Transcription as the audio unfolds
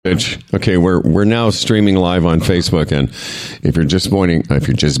Okay, we're now streaming live on Facebook, and if you're just boining,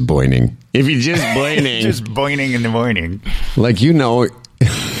 just boining in the morning, like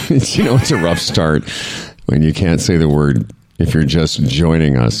it's a rough start when you can't say the word. If you're just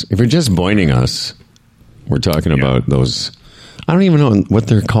joining us, if you're just boining us, we're talking about those. I don't even know what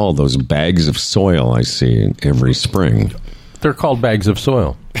they're called. Those bags of soil I see every spring. They're called bags of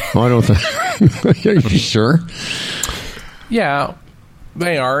soil. Oh, I don't think. Are you sure? Yeah.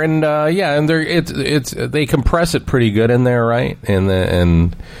 They are, and and they compress it pretty good in there, right?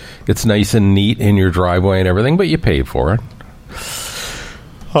 And it's nice and neat in your driveway and everything, but you pay for it.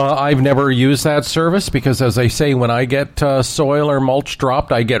 I've never used that service because, as I say, when I get soil or mulch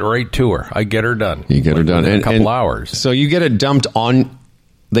dropped, I get right to her. I get her done. You get her done in a couple hours. So you get it dumped on.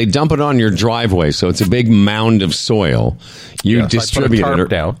 They dump it on your driveway, so it's a big mound of soil. You distribute I put a tarp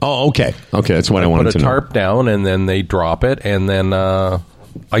down. Oh, okay. Okay, that's what I wanted to know. Put a tarp down, and then they drop it, and then I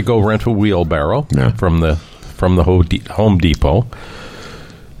go rent a wheelbarrow from the Home Depot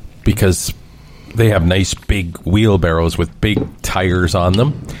because they have nice big wheelbarrows with big tires on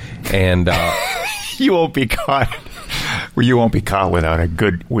them, and you won't be caught. You won't be caught without a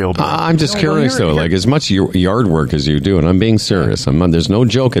good wheelbarrow. I'm just curious, though, like as much yard work as you do, and I'm being serious. There's no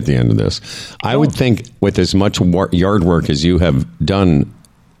joke at the end of this. I would think with as much yard work as you have done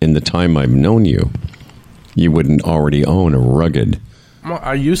in the time I've known you, you wouldn't already own a rugged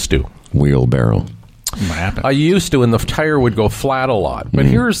I used to. wheelbarrow. What happened? I used to, and the tire would go flat a lot. But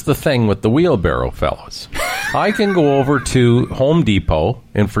here's the thing with the wheelbarrow, fellas. I can go over to Home Depot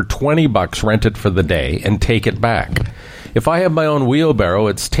and for $20 rent it for the day and take it back. If I have my own wheelbarrow,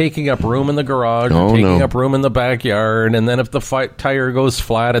 it's taking up room in the garage, taking up room in the backyard, and then if the tire goes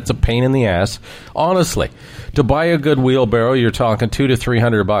flat, it's a pain in the ass. Honestly, to buy a good wheelbarrow, you're talking $200 to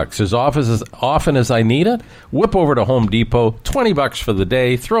 $300. As often as I need it, whip over to Home Depot, $20 for the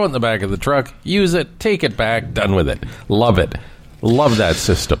day, throw it in the back of the truck, use it, take it back, done with it. Love it. Love that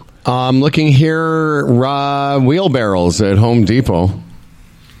system. Looking here, wheelbarrows at Home Depot.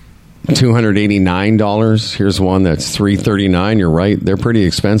 $289. Here's one that's $339. You're right; they're pretty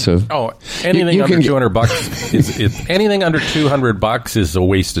expensive. Oh, anything under $200 is anything under $200 is a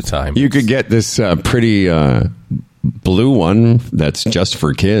waste of time. You could get this pretty blue one that's just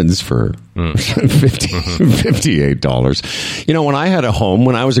for kids for $58. You know, when I had a home,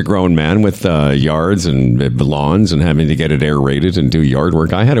 when I was a grown man with yards and lawns and having to get it aerated and do yard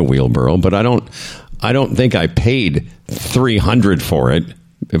work, I had a wheelbarrow, but I don't think I paid $300 for it.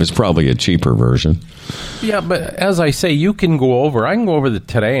 It was probably a cheaper version. Yeah, but as I say, I can go over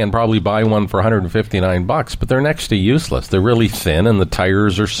today and probably buy one for $159, but they're next to useless. They're really thin and the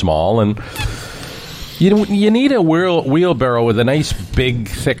tires are small, and you need a wheelbarrow with a nice big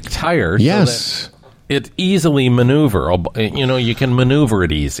thick tire. Yes. So that it's easily maneuverable. You can maneuver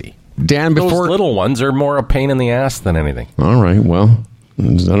it easy. Dan, those little ones are more a pain in the ass than anything. All right, well, I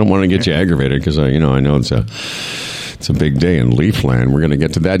don't want to get you aggravated because I know it's a big day in Leafland. We're going to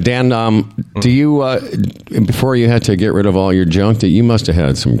get to that. Dan, do you, before you had to get rid of all your junk, you must have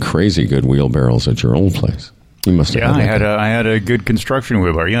had some crazy good wheelbarrows at your old place. You must have. Yeah, I had a good construction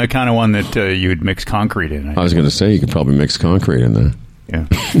wheelbarrow. Kind of one that you'd mix concrete in. I was going to say you could probably mix concrete in there. Yeah.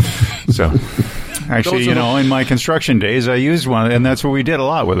 So, actually, in my construction days, I used one, and that's what we did a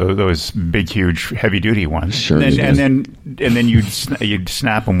lot with those big, huge, heavy-duty ones. Sure. And then you'd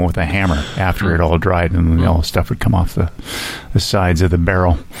snap them with a hammer after it all dried, and all the stuff would come off the sides of the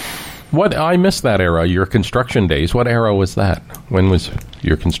barrel. I missed that era. Your construction days. What era was that? When was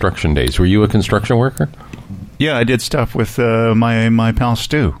your construction days? Were you a construction worker? Yeah, I did stuff with my pal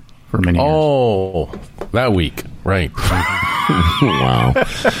Stu for many years. Oh, that week, right? Wow.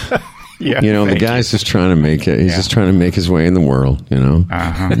 Yeah, the guy's just trying to make it. He's just trying to make his way in the world.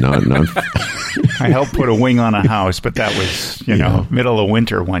 Uh-huh. Not. I helped put a wing on a house, but that was middle of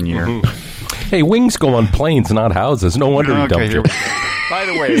winter one year. Mm-hmm. Hey, wings go on planes, not houses. No wonder he dumped it. By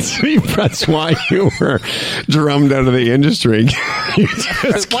the way, that's why you were drummed out of the industry.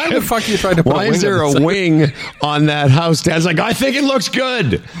 Why the fuck are you trying to put Why is there a wing on that house? Dad's like, I think it looks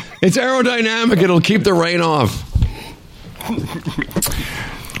good. It's aerodynamic. It'll keep the rain off.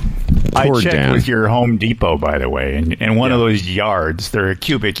 I checked with your Home Depot, by the way, and one of those yards, they're a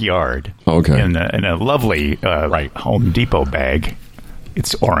cubic yard. Okay. In a lovely Home Depot bag.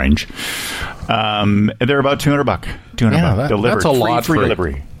 It's orange. They're about $200. $200 delivered. That's a lot free for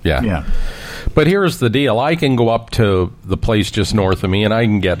delivery. Yeah. But here's the deal. I can go up to the place just north of me, and I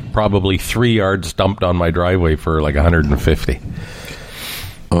can get probably 3 yards dumped on my driveway for like $150.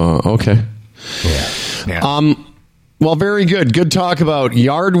 Okay. Yeah. Well, very good. Good talk about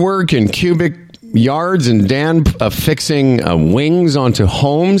yard work and cubic yards and Dan fixing wings onto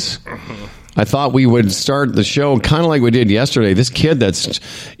homes. I thought we would start the show kind of like we did yesterday. This kid that's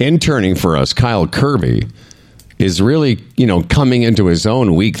interning for us, Kyle Kirby, is really, coming into his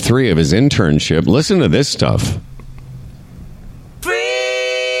own week 3 of his internship. Listen to this stuff.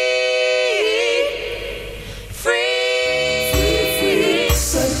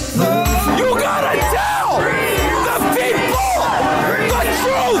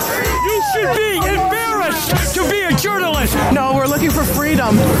 No, we're looking for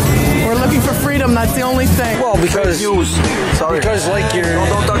freedom. We're looking for freedom. That's the only thing. Well, because fake news. Sorry. Because like you're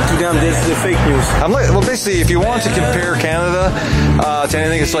don't talk to them. This is the fake news. well, basically, if you want to compare Canada to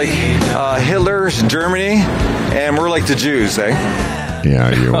anything, it's like Hitler's Germany, and we're like the Jews, eh?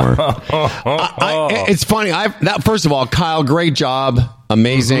 Yeah, you are. It's funny. First of all, Kyle, great job.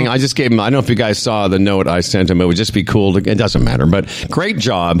 Amazing. I just gave him, I don't know if you guys saw the note I sent him. It would just be cool. It doesn't matter, but great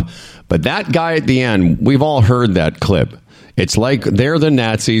job. But that guy at the end, we've all heard that clip. It's like they're the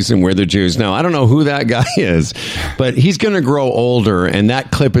Nazis and we're the Jews. Now, I don't know who that guy is, but he's going to grow older, and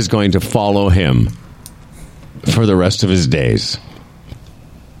that clip is going to follow him for the rest of his days.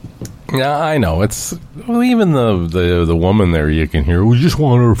 Yeah, I know. Even the woman there, you can hear, we just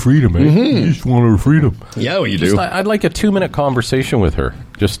want our freedom, eh? We just want our freedom. Yeah, well, you do. I'd like a 2-minute conversation with her.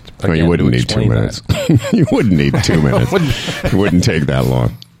 Again, you wouldn't need 2 minutes. You wouldn't need 2 minutes. It wouldn't take that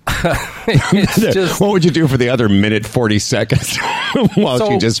long. What would you do for the other minute 40 seconds while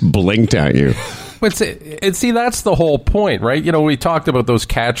she just blinked at you? But see, that's the whole point, right? We talked about those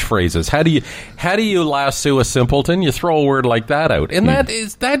catchphrases. How do you lasso a simpleton? You throw a word like that out, and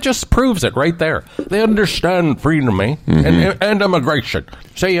that just proves it right there. They understand freedom, eh? And immigration.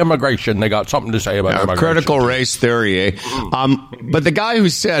 Say immigration. They got something to say about immigration. Critical race theory, eh? But the guy who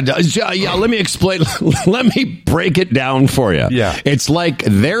said, let me explain. Let me break it down for you. Yeah, it's like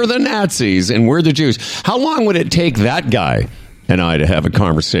they're the Nazis and we're the Jews. How long would it take that guy and I to have a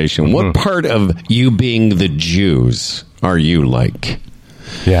conversation? What part of you being the Jews are you like?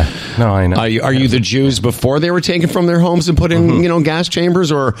 Yeah, no, I know. Are you the Jews before they were taken from their homes and put in gas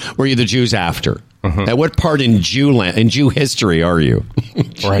chambers, or were you the Jews after? At what part in Jew history are you?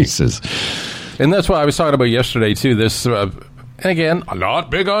 Jesus. And that's what I was talking about yesterday too. This again,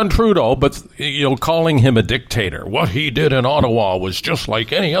 not big on Trudeau, but calling him a dictator. What he did in Ottawa was just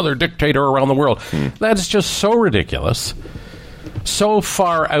like any other dictator around the world. That's just so ridiculous. So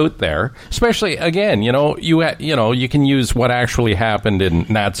far out there, especially again, you can use what actually happened in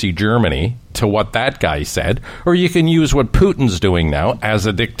Nazi Germany to what that guy said, or you can use what Putin's doing now as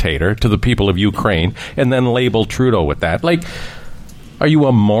a dictator to the people of Ukraine, and then label Trudeau with that. Like, are you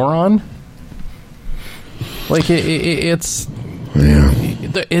a moron? Like it's. Yeah.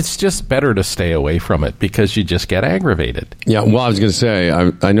 It's just better to stay away from it because you just get aggravated. Yeah, well, I was going to say,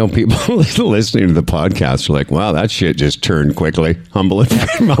 I know people listening to the podcast are like, wow, that shit just turned quickly. Humble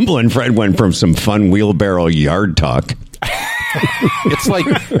and Fred went from some fun wheelbarrow yard talk. It's like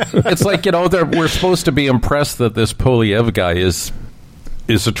we're supposed to be impressed that this Polyev guy is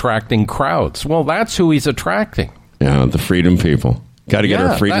attracting crowds. Well, that's who he's attracting. Yeah, the freedom people. Got to get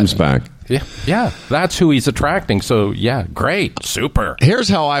our freedoms back. Yeah, that's who he's attracting. So, yeah, great, super. Here's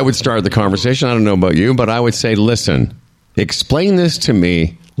how I would start the conversation. I don't know about you, but I would say, listen, explain this to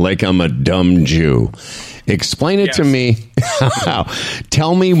me like I'm a dumb Jew. Explain it to me.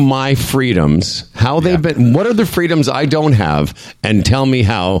 Tell me my freedoms, how they've been. What are the freedoms I don't have? And tell me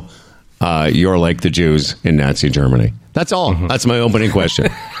how you're like the Jews in Nazi Germany. That's all. That's my opening question.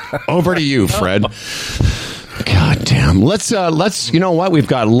 Over to you, Fred. God damn. Let's, you know what? We've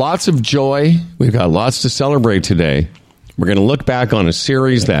got lots of joy. We've got lots to celebrate today. We're going to look back on a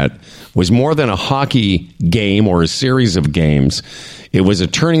series that was more than a hockey game or a series of games. It was a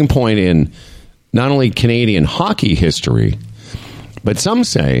turning point in not only Canadian hockey history, but some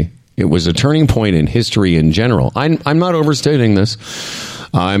say it was a turning point in history in general. I'm not overstating this.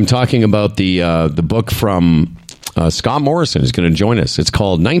 I'm talking about the book from Scott Morrison is going to join us. It's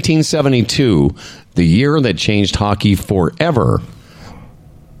called 1972, The Year That Changed Hockey Forever.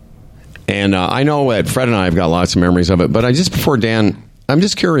 And I know that Fred and I have got lots of memories of it, but before Dan, I'm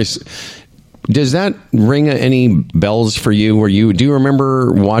just curious, does that ring any bells for you? Do you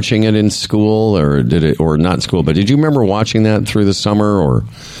remember watching it in school, or not school, but did you remember watching that through the summer, or?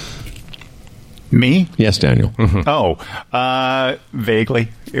 Me? Yes, Daniel. Oh, vaguely.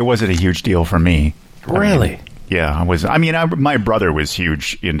 It wasn't a huge deal for me. Really? Yeah, my brother was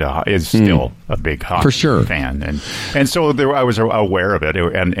is still a big hockey fan, and so I was aware of it,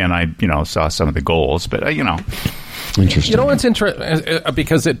 and I saw some of the goals, but Interesting. It's interesting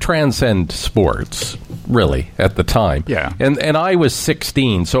because it transcends sports, really, at the time. Yeah, and I was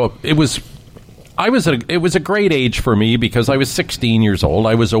 16, so it was it was a great age for me because I was 16 years old.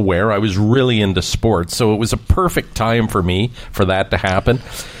 I was aware. I was really into sports. So it was a perfect time for me for that to happen.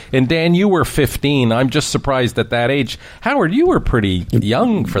 And Dan, you were 15. I'm just surprised at that age. Howard, you were pretty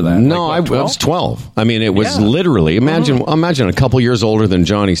young for that. No, I was 12. I mean, it was literally, imagine a couple years older than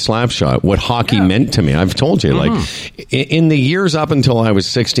Johnny Slapshot, what hockey meant to me. I've told you, like, in the years up until I was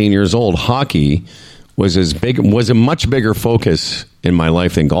 16 years old, hockey was a much bigger focus in my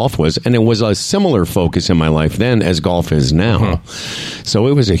life than golf was, and it was a similar focus in my life then as golf is now. So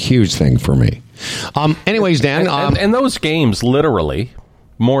it was a huge thing for me. Anyways, Dan, and those games literally.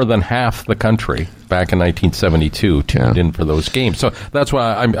 More than half the country back in 1972 tuned in for those games. So that's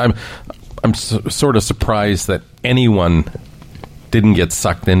why I'm sort of surprised that anyone didn't get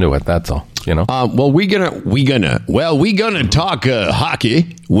sucked into it. That's all. You know. Well, we gonna talk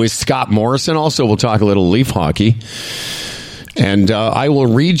hockey with Scott Morrison. Also, we'll talk a little Leaf hockey. And I will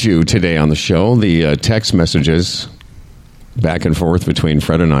read you today on the show the text messages back and forth between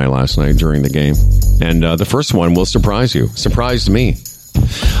Fred and I last night during the game. And the first one will surprise you. Surprised me.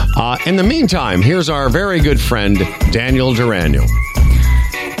 In the meantime, here's our very good friend, Daniel Durano.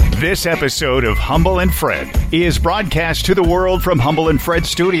 This episode of Humble and Fred is broadcast to the world from Humble and Fred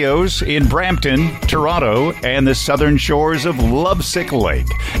Studios in Brampton, Toronto, and the southern shores of Lovesick Lake.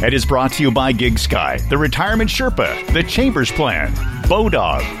 It is brought to you by Gig Sky, the Retirement Sherpa, the Chambers Plan,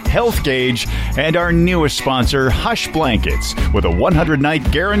 Bodog, Health Gauge, and our newest sponsor, Hush Blankets, with a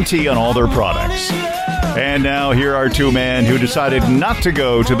 100-night guarantee on all their products. And now here are two men who decided not to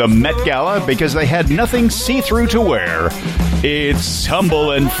go to the Met Gala because they had nothing see-through to wear. It's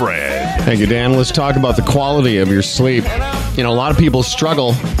Humble and Fred. Thank you, Dan. Let's talk about the quality of your sleep. You know, a lot of people struggle.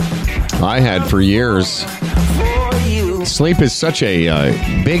 I had for years. Sleep is such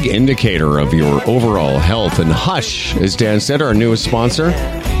a big indicator of your overall health. And Hush, as Dan said, our newest sponsor.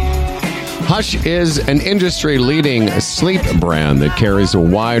 Hush is an industry-leading sleep brand that carries a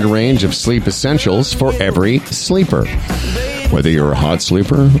wide range of sleep essentials for every sleeper. Whether you're a hot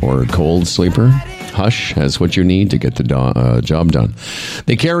sleeper or a cold sleeper, Hush has what you need to get the job done.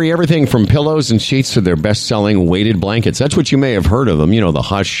 They carry everything from pillows and sheets to their best-selling weighted blankets. That's what you may have heard of them. You know, the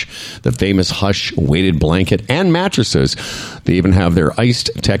Hush, the famous Hush weighted blanket and mattresses. They even have their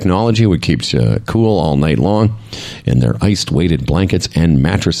iced technology, which keeps you cool all night long, and their iced weighted blankets and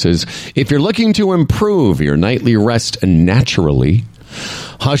mattresses. If you're looking to improve your nightly rest naturally,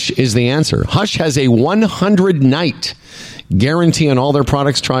 Hush is the answer. Hush has a 100-night guarantee on all their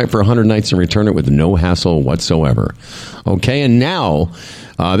products. Try it for 100 nights and return it with no hassle whatsoever. Okay, and now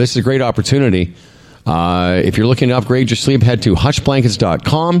this is a great opportunity. If you're looking to upgrade your sleep, head to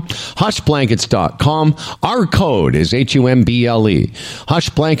hushblankets.com. Hushblankets.com. Our code is HUMBLE.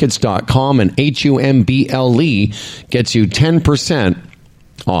 Hushblankets.com, and HUMBLE gets you 10%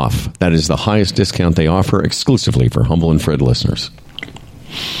 off. That is the highest discount they offer exclusively for Humble and Fred listeners.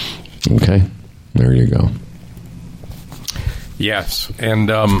 Okay, there you go. Yes, and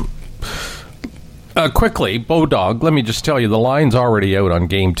quickly, Bodog, let me just tell you, the line's already out on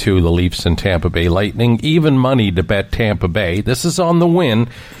Game 2, the Leafs and Tampa Bay Lightning. Even money to bet Tampa Bay. This is on the win.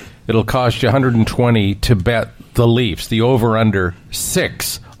 It'll cost you $120 to bet the Leafs, the over-under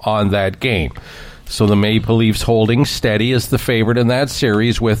 6 on that game. So the Maple Leafs holding steady as the favorite in that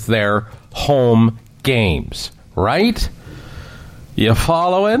series with their home games, right? You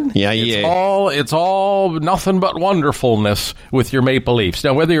following? Yeah. It's all nothing but wonderfulness with your Maple Leafs.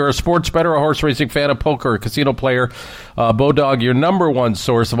 Now, whether you're a sports bettor, a horse racing fan, a poker, or a casino player, Bodog, your number one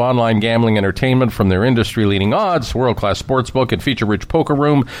source of online gambling entertainment, from their industry-leading odds, world-class sportsbook, and feature-rich poker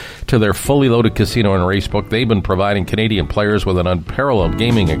room to their fully loaded casino and racebook. They've been providing Canadian players with an unparalleled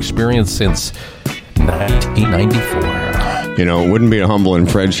gaming experience since 1994. You know, it wouldn't be a Humble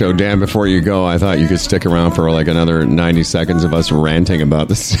and Fred show. Dan, before you go, I thought you could stick around for like another 90 seconds of us ranting about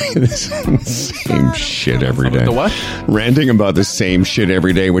the same shit every day. The what? Ranting about the same shit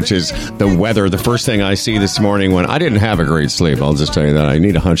every day, which is the weather. The first thing I see this morning when I didn't have a great sleep, I'll just tell you that. I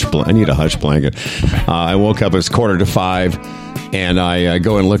need a hush blanket. I woke up, it's 4:45, and I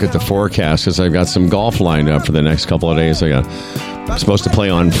go and look at the forecast because I've got some golf lined up for the next couple of days. I'm supposed to play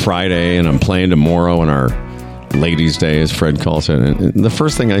on Friday, and I'm playing tomorrow on our Ladies' Day, as Fred calls it. And the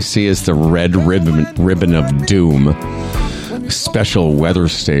first thing I see is the red ribbon of doom special weather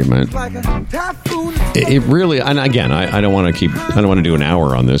statement. It really, and again, I don't want to do an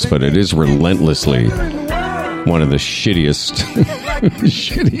hour on this, but it is relentlessly one of the shittiest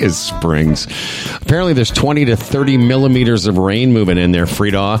springs. Apparently there's 20 to 30 millimeters of rain moving in there,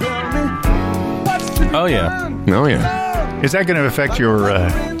 Frida. Oh yeah. Is that going to affect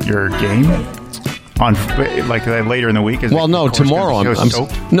your game? on like later in the week? Is Well, no, tomorrow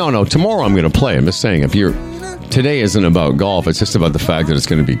tomorrow I'm going to play. I'm just saying, today isn't about golf. It's just about the fact that it's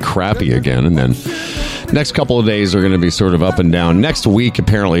going to be crappy again, and then next couple of days are going to be sort of up and down. Next week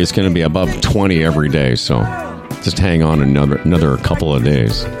apparently it's going to be above 20 every day. So just hang on another couple of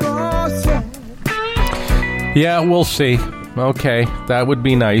days. Yeah, we'll see. Okay, that would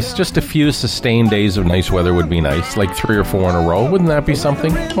be nice. Just a few sustained days of nice weather would be nice, like 3 or 4 in a row. Wouldn't that be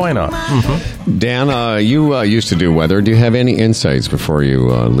something? Why not? Mm-hmm. Dan, you used to do weather. Do you have any insights before you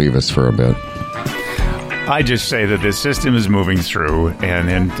leave us for a bit? I just say that the system is moving through, and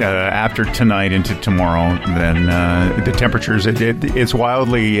then after tonight into tomorrow, then the temperatures, it's wild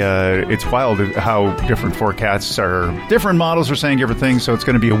how different forecasts are. Different models are saying different things, so it's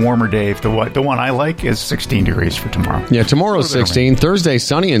going to be a warmer day. The one I like is 16 degrees for tomorrow. Yeah, tomorrow's 16. Thursday,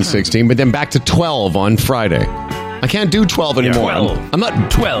 sunny and 16, but then back to 12 on Friday. I can't do 12 anymore. Yeah, I'm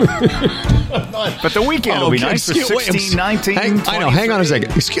not 12. But the weekend will be nice for 16, 19, 20. I know. Hang on a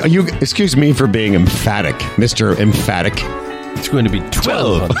second. Excuse me for being emphatic, Mr. Emphatic. It's going to be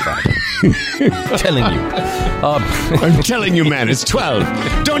 12 on Friday. Telling you. I'm telling you, man, it's 12.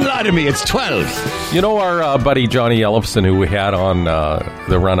 Don't lie to me. It's 12. You know our buddy Johnny Ellefson, who we had on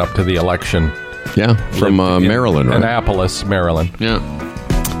the run-up to the election? Yeah, from Maryland, right? Annapolis, Maryland. Yeah.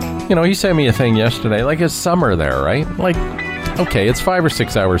 You know, he sent me a thing yesterday. Like, it's summer there, right? Like, okay, it's 5 or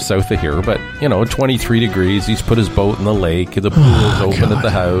 6 hours south of here, but, 23 degrees. He's put his boat in the lake. The pool is open at the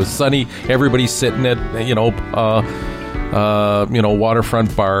house. Sunny. Everybody's sitting at,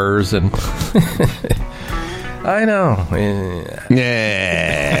 waterfront bars. And I know.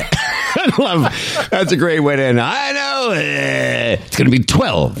 Yeah. I love. That's a great way to end. I know. It's going to be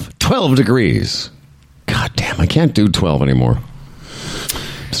 12 degrees. God damn, I can't do 12 anymore.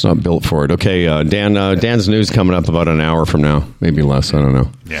 It's not built for it. Okay, Dan's news coming up about an hour from now, maybe less. I don't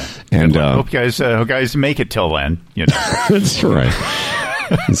know. Yeah, and hope guys make it till then. That's right.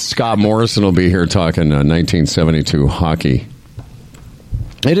 Scott Morrison will be here talking 1972 hockey.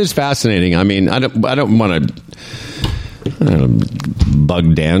 It is fascinating. I mean, I don't want to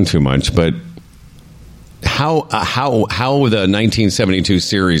bug Dan too much, but how the 1972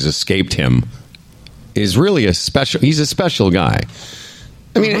 series escaped him is really he's a special guy.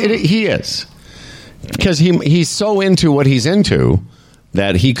 I mean, he is, because he's so into what he's into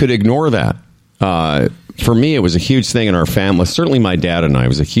that he could ignore that. For me, it was a huge thing in our family. Certainly my dad and I, it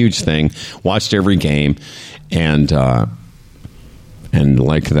was a huge thing. Watched every game and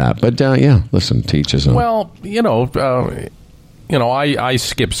like that. But yeah, listen, teach his own. Well, I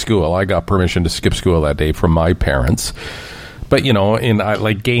skipped school. I got permission to skip school that day from my parents. But, in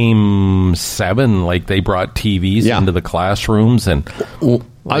like Game 7, like they brought TVs into the classrooms. And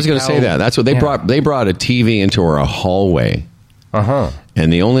I was going to say that. That's what they brought. They brought a TV into our hallway. Uh-huh.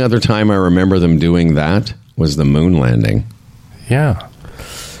 And the only other time I remember them doing that was the moon landing. Yeah.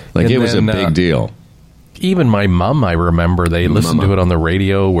 Like, and it was a big deal. Even my mom, I remember, they listened to it on the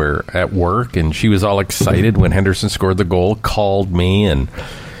radio at work, and she was all excited when Henderson scored the goal, called me, and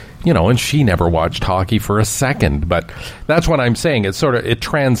she never watched hockey for a second. But that's what I'm saying. It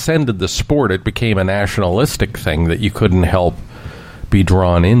transcended the sport. It became a nationalistic thing that you couldn't help be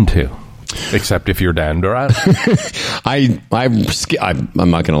drawn into, except if you're Dan Duran. I'm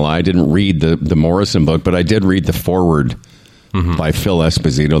not going to lie. I didn't read the Morrison book, but I did read the foreword by Phil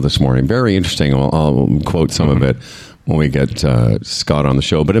Esposito this morning. Very interesting. I'll quote some of it when we get Scott on the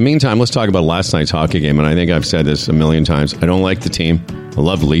show. But in the meantime, let's talk about last night's hockey game. And I think I've said this a million times. I don't like the team. I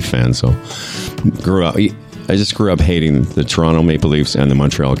love Leaf fans, so I just grew up hating the Toronto Maple Leafs and the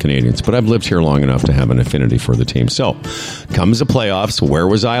Montreal Canadiens. But I've lived here long enough to have an affinity for the team. So, comes the playoffs. Where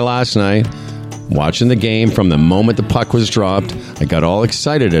was I last night? Watching the game from the moment the puck was dropped. I got all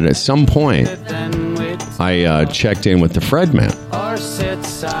excited, and at some point, I checked in with the Fred man,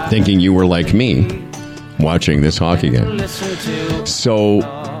 thinking you were like me, watching this hockey game. So,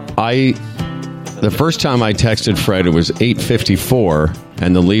 the first time I texted Fred, it was 8:54,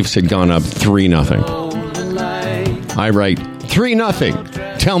 and the Leafs had gone up 3-0. I write,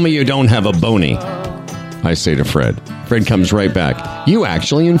 3-0. Tell me you don't have a bony. I say to Fred. Fred comes right back. You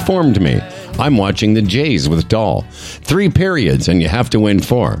actually informed me. I'm watching the Jays with Dahl. 3 periods, and you have to win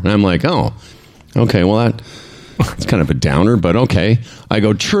 4. And I'm like, oh, okay, well, it's kind of a downer, but okay. I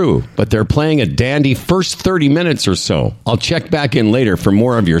go, true, but they're playing a dandy first 30 minutes or so. I'll check back in later for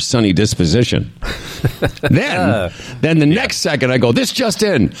more of your sunny disposition. Then the next second I go, this just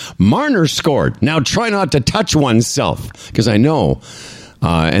in. Marner scored. Now try not to touch oneself. Because I know,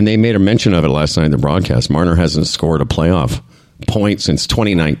 and they made a mention of it last night in the broadcast, Marner hasn't scored a playoff point since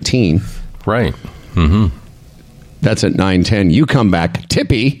 2019. Right. Mm-hmm. That's at 9:10. You come back,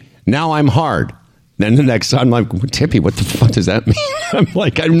 Tippy, now I'm hard. Then the next time, I'm like, Tippy, what the fuck does that mean? I'm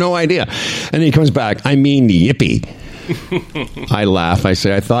like, I have no idea. And then he comes back, I mean yippee. I laugh. I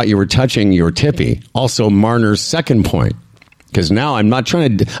say, I thought you were touching your Tippy. Also, Marner's second point. Because now I'm not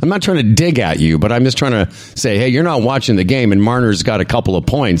trying to dig at you, but I'm just trying to say, hey, you're not watching the game, and Marner's got a couple of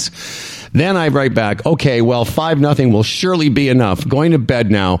points. Then I write back, okay, well, 5-0 will surely be enough. Going to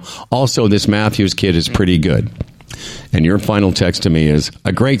bed now. Also, this Matthews kid is pretty good. And your final text to me is,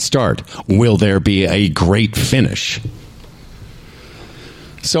 a great start. Will there be a great finish?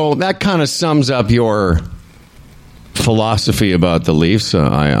 So that kind of sums up your philosophy about the Leafs.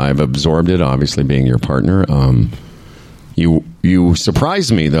 I've absorbed it, obviously, being your partner. You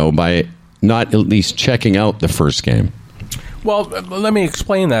surprised me, though, by not at least checking out the first game. Well, let me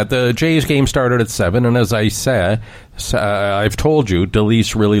explain that. The Jays game started at 7, and as I said, I've told you,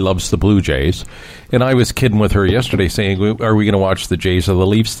 Delise really loves the Blue Jays. And I was kidding with her yesterday saying, are we going to watch the Jays or the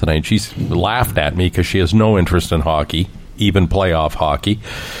Leafs tonight? She's laughed at me because she has no interest in hockey, even playoff hockey.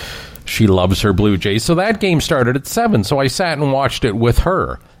 She loves her Blue Jays. So that game started at 7, so I sat and watched it with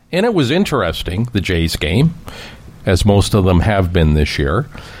her. And it was interesting, the Jays game, as most of them have been this year.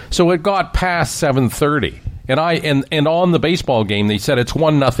 So it got past 7:30. And on the baseball game, they said it's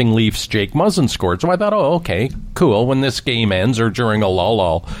 1-0 Leafs. Jake Muzzin scored. So I thought, oh, okay, cool. When this game ends or during a lull,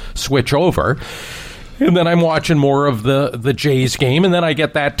 I'll switch over. And then I'm watching more of the Jays game, and then I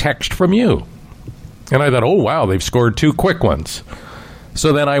get that text from you. And I thought, oh, wow, they've scored 2 quick ones.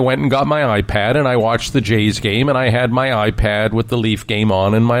 So then I went and got my iPad, and I watched the Jays game, and I had my iPad with the Leaf game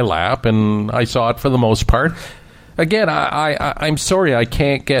on in my lap, and I saw it for the most part. Again, I'm sorry, I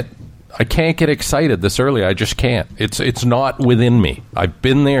can't get excited this early. I just can't. It's not within me. I've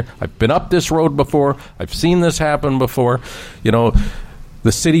been there. I've been up this road before. I've seen this happen before. You know,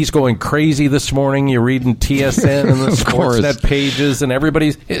 the city's going crazy this morning. You're reading TSN and the Sportsnet pages, and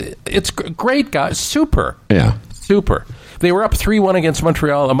everybody's. It's great, guys. Super. Yeah. Super. They were up 3-1 against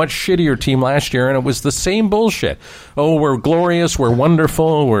Montreal, a much shittier team last year, and it was the same bullshit. Oh, we're glorious. We're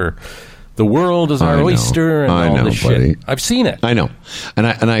wonderful. The world is our oyster and all this shit. I've seen it. I know. And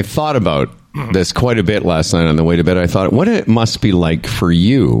I thought about this quite a bit last night on the way to bed. I thought, what it must be like for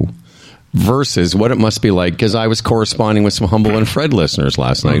you versus what it must be like, because I was corresponding with some Humble and Fred listeners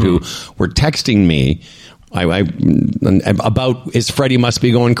last night who were texting me about, is Freddie must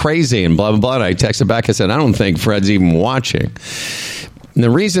be going crazy and blah, blah, blah. And I texted back, I said, I don't think Fred's even watching. And the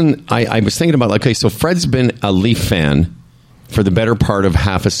reason I was thinking about, okay, so Fred's been a Leaf fan for the better part of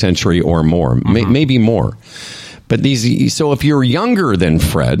half a century or more, maybe more. But so if you're younger than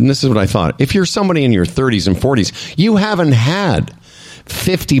Fred, and this is what I thought, if you're somebody in your 30s and 40s, you haven't had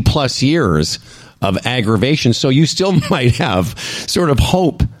 50 plus years of aggravation, so you still might have sort of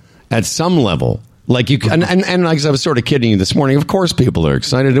hope at some level. Like you, and like I was sort of kidding you this morning, of course people are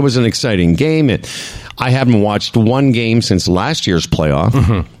excited. It was an exciting game. I haven't watched one game since last year's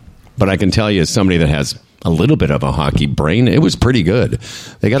playoff, but I can tell you as somebody that has a little bit of a hockey brain, it was pretty good.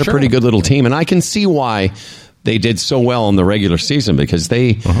 They got a pretty good little team, and I can see why they did so well in the regular season, because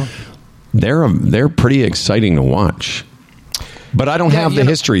they're pretty exciting to watch. But I don't have the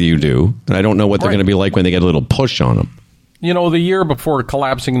history you do, and I don't know what they're going to be like when they get a little push on them. You know, the year before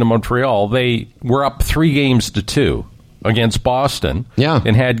collapsing to Montreal, they were up 3-2 against Boston,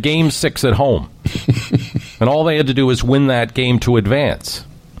 and had Game 6 at home, and all they had to do was win that game to advance.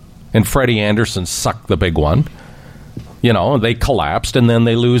 And Freddie Anderson sucked the big one. You know, they collapsed, and then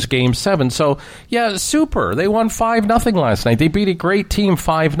they lose Game 7. So, yeah, super. They won 5-0 last night. They beat a great team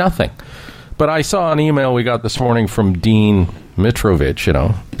 5-0. But I saw an email we got this morning from Dean Mitrovic, you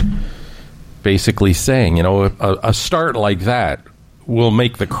know, basically saying, you know, a start like that will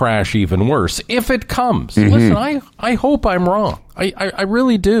make the crash even worse if it comes. Listen, I hope I'm wrong. I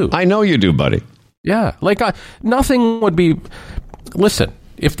really do. I know you do, buddy. Yeah. Like, nothing would be... Listen,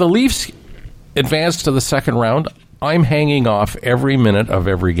 if the Leafs advance to the second round, I'm hanging off every minute of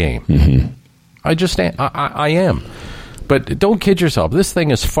every game. I just I am. But don't kid yourself. This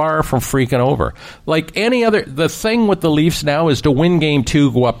thing is far from freaking over. Like any other, the thing with the Leafs now is to win Game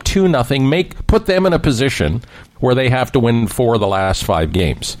 2, go up 2-0, put them in a position where they have to win 4 of the last 5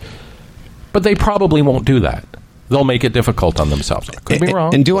 games. But they probably won't do that. They'll make it difficult on themselves. I could be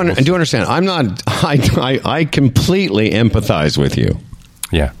wrong. And do understand, I'm not, I completely empathize with you.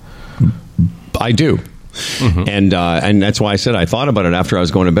 Yeah. I do. And that's why I said I thought about it after I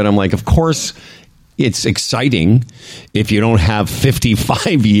was going to bed. I'm like, of course, it's exciting if you don't have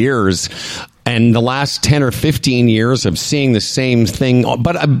 55 years and the last 10 or 15 years of seeing the same thing.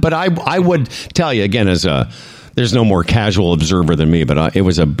 But I would tell you, again, there's no more casual observer than me, but it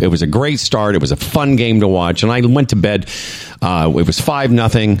was a great start. It was a fun game to watch. And I went to bed. It was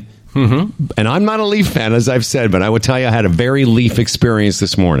 5-0. And I'm not a Leaf fan, as I've said, but I would tell you I had a very Leaf experience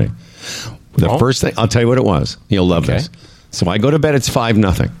this morning. The first thing, I'll tell you what it was. You'll love this. So I go to bed, it's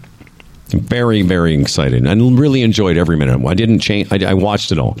 5-0. Very, very excited. I really enjoyed every minute. I didn't change. I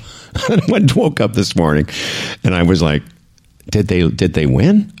watched it all. I woke up this morning and I was like, did they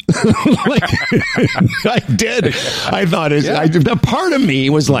win? I did. I thought the part of me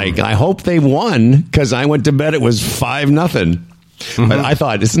was like, I hope they won, because I went to bed, it was 5-0. But I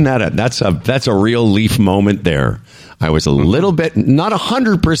thought, isn't that that's a real Leaf moment there. I was a little bit, not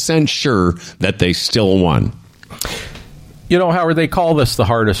 100% sure that they still won. You know, Howard, they call this the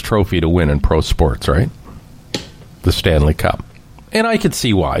hardest trophy to win in pro sports, right? The Stanley Cup. And I could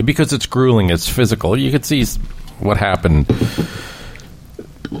see why, because it's grueling, it's physical. You could see what happened.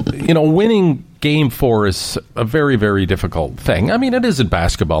 You know, winning Game 4 is a very, very difficult thing. I mean, it is in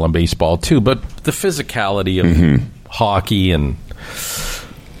basketball and baseball, too, but the physicality of hockey and...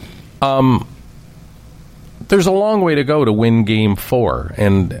 there's a long way to go to win Game 4.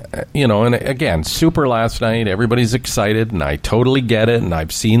 And, you know, and again, super last night. Everybody's excited, and I totally get it. And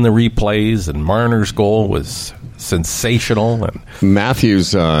I've seen the replays, and Marner's goal was sensational. And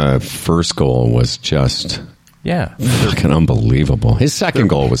Matthews' first goal was just fucking unbelievable. His second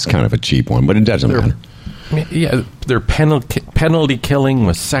goal was kind of a cheap one, but it doesn't matter. Yeah, their penalty killing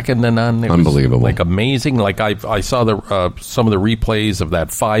was second to none. It unbelievable. Was, like, amazing. Like, I saw some of the replays of that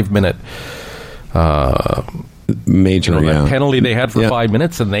 5-minute... major penalty they had for 5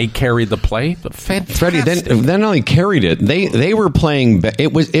 minutes, and they carried the play. Fantastic. Freddie, then only carried it. They were playing.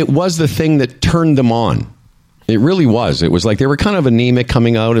 It was the thing that turned them on. It really was. It was like they were kind of anemic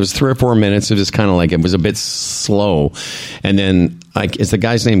coming out. It was 3 or 4 minutes. It was kind of like it was a bit slow, and then is the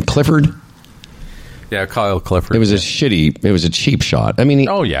guy's name Clifford? Yeah, Kyle Clifford. It was it was a cheap shot. I mean,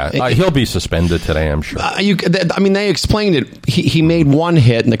 he'll be suspended today, I'm sure. They explained it. He made one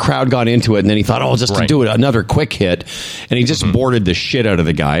hit, and the crowd got into it, and then he thought, just to do it, another quick hit, and he just boarded the shit out of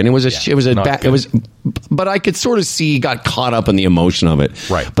the guy. And it was but I could sort of see he got caught up in the emotion of it.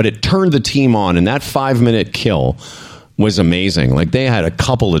 Right. But it turned the team on, and that 5-minute kill was amazing. Like, they had a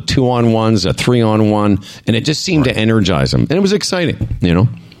couple of 2-on-1s, a 3-on-1, and it just seemed to energize them, and it was exciting. You know.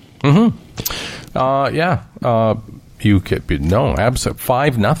 You could absolutely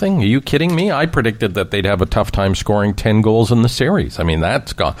 5-0. Are you kidding me? I predicted that they'd have a tough time scoring 10 goals in the series. I mean,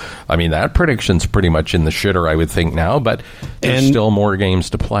 that prediction's pretty much in the shitter, I would think now. But there's still more games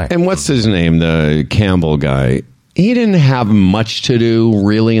to play. And what's his name? The Campbell guy. He didn't have much to do,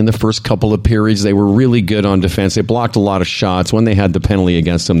 really, in the first couple of periods. They were really good on defense. They blocked a lot of shots. When they had the penalty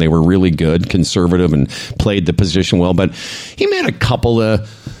against them, they were really good, conservative, and played the position well. But he made a couple of...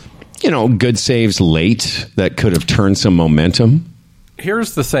 good saves late that could have turned some momentum.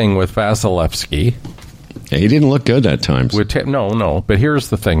 Here's the thing with Vasilevsky. Yeah, he didn't look good at times. No. But here's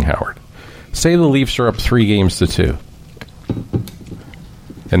the thing, Howard. Say the Leafs are up 3-2.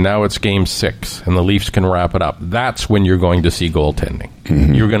 And now it's Game 6, and the Leafs can wrap it up. That's when you're going to see goaltending.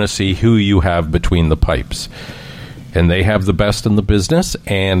 You're going to see who you have between the pipes. And they have the best in the business,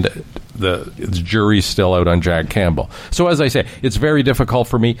 and the jury's still out on Jack Campbell. So as I say, it's very difficult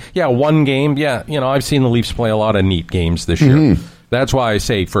for me. Yeah, one game. Yeah, I've seen the Leafs play a lot of neat games this year. That's why I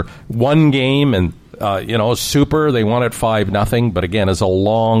say for one game and super, they won at 5-0. But again, as a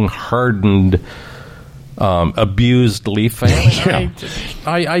long, hardened, abused Leaf fan,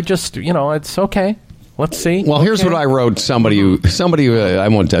 I just it's okay. Let's see. Well, here's what I wrote. Somebody who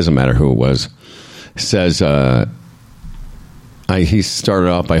doesn't matter who it was, says. He started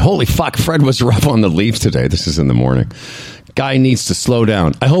off by, holy fuck, Fred was rough on the Leafs today. This is in the morning. Guy needs to slow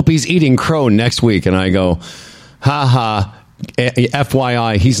down. I hope he's eating crow next week. And I go,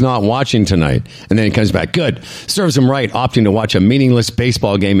 FYI, he's not watching tonight. And then he comes back, good. Serves him right, opting to watch a meaningless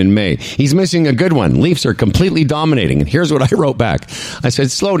baseball game in May. He's missing a good one. Leafs are completely dominating. And here's what I wrote back. I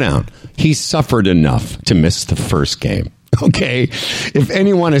said, slow down. He suffered enough to miss the first game. Okay? If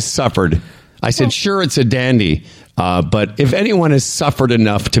anyone has suffered, I said, sure, it's a dandy. But if anyone has suffered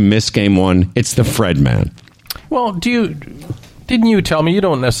enough to miss Game 1, it's the Fred man. Well, didn't you tell me you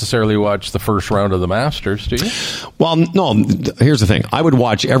don't necessarily watch the first round of the Masters, do you? Well, no, here's the thing. I would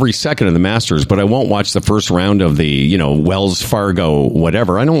watch every second of the Masters, but I won't watch the first round of the, Wells Fargo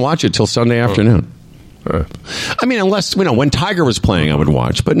whatever. I don't watch it till Sunday afternoon. I mean, unless, when Tiger was playing, I would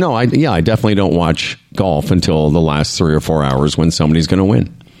watch. But no, I definitely don't watch golf until the last 3 or 4 hours when somebody's going to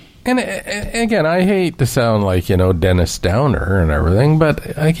win. And again, I hate to sound like, Dennis Downer and everything,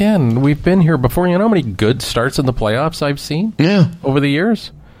 but again, we've been here before. You know how many good starts in the playoffs I've seen over the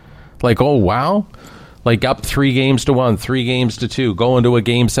years? Like, oh, wow. Like up 3-1, 3-2, go into a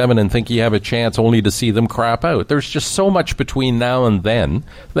Game 7 and think you have a chance only to see them crap out. There's just so much between now and then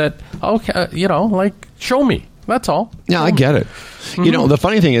that, okay, show me. That's all. Yeah, I get it. Mm-hmm. The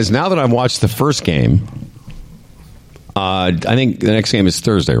funny thing is, now that I've watched the first game, I think the next game is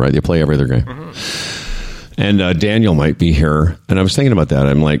Thursday, right? They play every other game. Mm-hmm. And Daniel might be here. And I was thinking about that.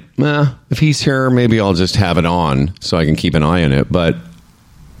 I'm like, if he's here, maybe I'll just have it on so I can keep an eye on it. But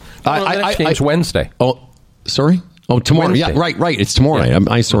the next game's Wednesday. Oh, sorry? Oh, tomorrow. Wednesday. Yeah, right. It's tomorrow night.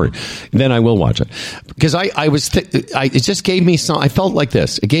 I'm sorry. Then I will watch it. Because it just gave me I felt like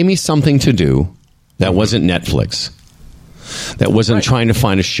this. It gave me something to do that wasn't Netflix. That wasn't trying to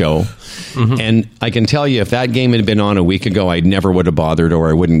find a show. Mm-hmm. And I can tell you, if that game had been on a week ago, I never would have bothered, or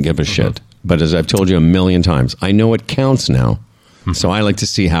I wouldn't give a shit. But as I've told you a million times, I know it counts now. Mm-hmm. So I like to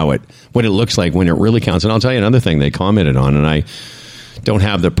see what it looks like when it really counts. And I'll tell you another thing they commented on, and I don't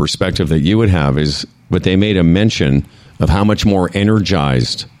have the perspective that you would have, is but they made a mention of how much more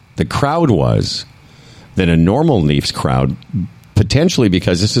energized the crowd was than a normal Leafs crowd, potentially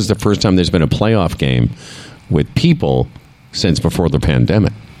because this is the first time there's been a playoff game with people since before the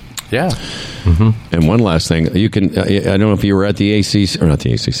pandemic. Yeah. Mm-hmm. And one last thing, you can, I don't know if you were at the ACC, or not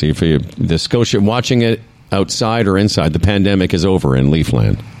the ACC, the Scotia, watching it outside or inside, the pandemic is over in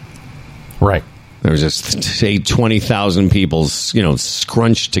Leafland. Right. There was just, say, 20,000 people,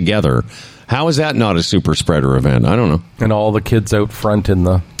 scrunched together. How is that not a super spreader event? I don't know. And all the kids out front in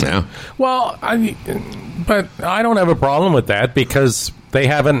the... Yeah. Well, but I don't have a problem with that because they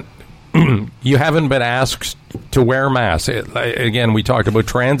haven't... you haven't been asked to wear masks. Again, we talked about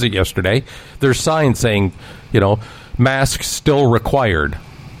transit yesterday. There's signs saying, masks still required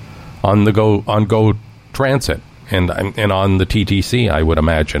on Go Transit and on the TTC, I would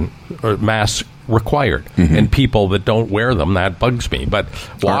imagine. Or masks required. Mm-hmm. And people that don't wear them, that bugs me. But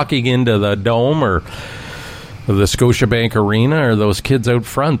walking into the Dome or the Scotiabank Arena or those kids out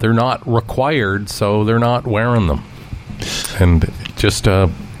front, they're not required, so they're not wearing them. And just...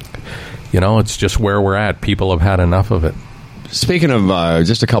 it's just where we're at. People have had enough of it. Speaking of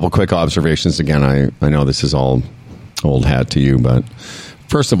just a couple quick observations, again, I know this is all old hat to you, but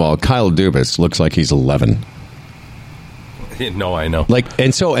first of all, Kyle Dubas looks like he's 11. No, I know.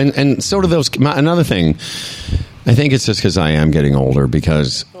 And so do those. Another thing, I think it's just because I am getting older,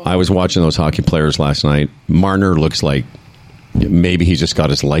 because I was watching those hockey players last night. Marner looks like maybe he just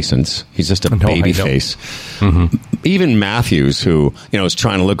got his license. He's just a baby face. Mm-hmm. Even Matthews, who is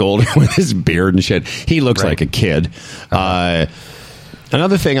trying to look older with his beard and shit, he looks like a kid.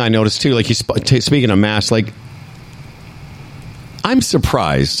 Another thing I noticed too, like speaking of masks, I'm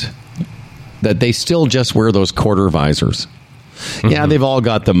surprised that they still just wear those quarter visors. Mm-hmm. Yeah, they've all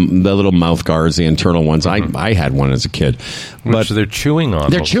got the little mouth guards, the internal ones. Mm-hmm. I had one as a kid. But they're chewing on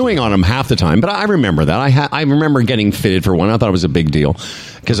them. They're chewing on them half the time. But I remember that. I remember getting fitted for one. I thought it was a big deal.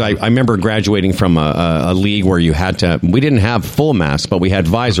 Because I remember graduating from a league where you had to... We didn't have full masks, but we had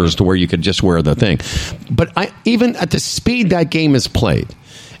visors to where you could just wear the thing. But even at the speed that game is played,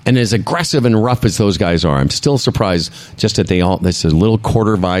 and as aggressive and rough as those guys are, I'm still surprised just that this is a little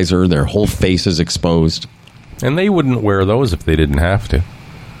quarter visor, their whole face is exposed. And they wouldn't wear those if they didn't have to.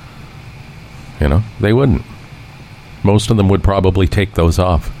 They wouldn't. Most of them would probably take those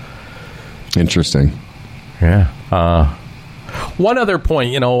off. Interesting. Yeah. One other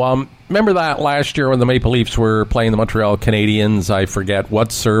point, remember that last year when the Maple Leafs were playing the Montreal Canadiens? I forget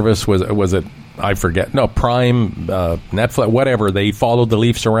what service was it? I forget. No, Prime, Netflix, whatever. They followed the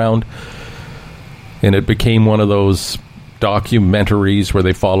Leafs around, and it became one of those documentaries where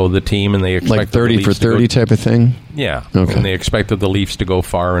they follow the team and they expect like 30 for 30 type of thing. Yeah. Okay. And they expected the Leafs to go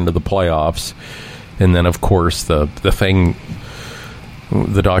far into the playoffs, and then of course the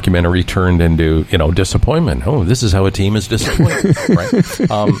documentary turned into disappointment. Oh, this is how a team is disappointed, right?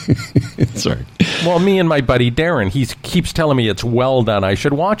 Sorry. Well, me and my buddy Darren, he keeps telling me it's well done. I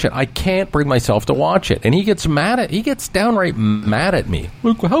should watch it. I can't bring myself to watch it, and he gets downright mad at me.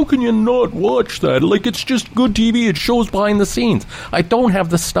 Look, how can you not watch that? It's just good TV. It shows behind the scenes. I don't have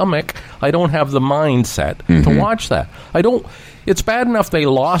the stomach. I don't have the mindset to watch that. It's bad enough they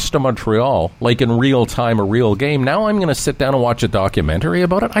lost to Montreal, in real time, a real game. Now I'm going to sit down and watch a documentary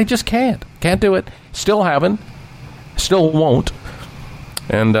about it. I just can't. Can't do it. Still haven't. Still won't.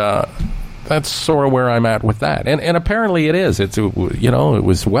 And that's sort of where I'm at with that. And apparently it is. It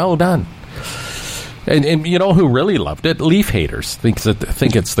was well done. And who really loved it? Leaf haters think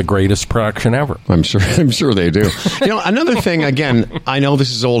it's the greatest production ever. I'm sure they do. Another thing. Again, I know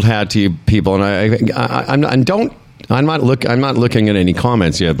this is old hat to you people, and I'm not looking at any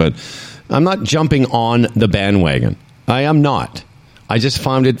comments yet, but I'm not jumping on the bandwagon. I am not. I just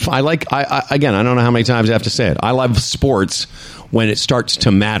found it. Again, I don't know how many times I have to say it. I love sports when it starts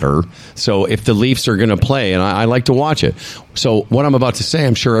to matter. So if the Leafs are going to play, and I like to watch it. So what I'm about to say,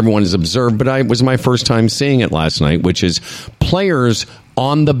 I'm sure everyone has observed, but it was my first time seeing it last night, which is players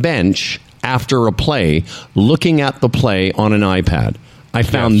on the bench after a play looking at the play on an iPad. I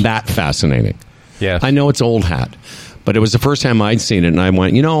found that fascinating. Yes. I know it's old hat, but it was the first time I'd seen it, and I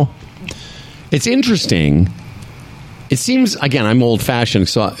went, it's interesting. It seems, again, I'm old-fashioned,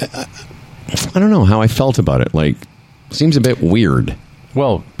 so I don't know how I felt about it. Like, it seems a bit weird.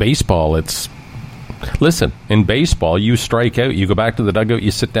 Well, baseball, listen, in baseball, you strike out, you go back to the dugout,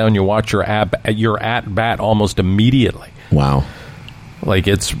 you sit down, you watch your at-bat almost immediately. Wow. Like,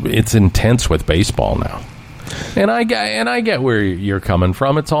 it's intense with baseball now. And I get where you're coming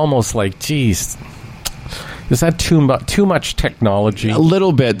from. It's almost like, geez, is that too much technology? A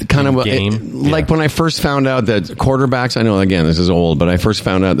little bit, kind of game. Like when I first found out that quarterbacks, I know, again, this is old, but I first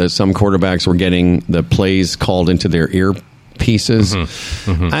found out that some quarterbacks were getting the plays called into their earpieces.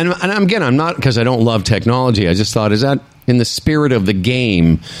 And again, I'm not, because I don't love technology. I just thought, is that in the spirit of the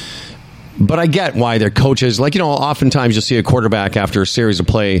game? But I get why their coaches, oftentimes you'll see a quarterback after a series of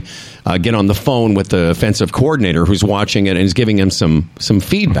play get on the phone with the offensive coordinator who's watching it and is giving him some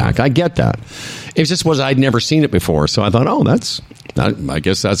feedback. I get that. It just was, I'd never seen it before. So I thought, I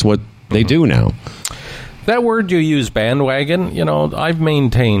guess that's what they do now. That word you use, bandwagon, I've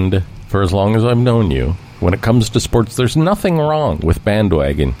maintained for as long as I've known you, when it comes to sports, there's nothing wrong with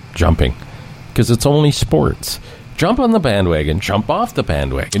bandwagon jumping because it's only sports. Jump on the bandwagon, jump off the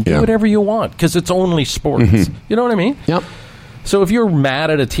bandwagon, do whatever you want, because it's only sports. You know what I mean? Yep. So if you're mad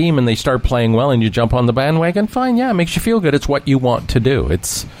at a team and they start playing well and you jump on the bandwagon, fine, it makes you feel good. It's what you want to do.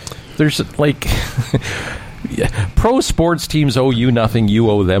 There's pro sports teams owe you nothing, you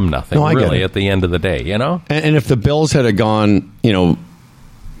owe them nothing, really, at the end of the day, And if the Bills had gone, gone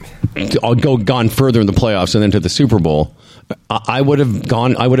further in the playoffs and then to the Super Bowl, I would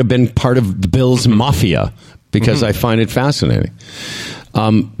have been part of the Bills mafia. Because I find it fascinating.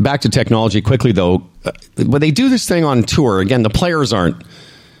 Back to technology quickly, though. When they do this thing on tour, again, the players aren't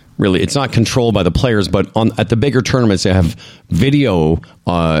really, it's not controlled by the players, but at the bigger tournaments, they have video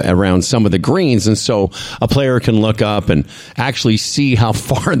around some of the greens. And so a player can look up and actually see how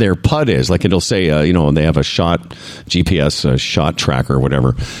far their putt is. Like it'll say, they have a GPS shot tracker or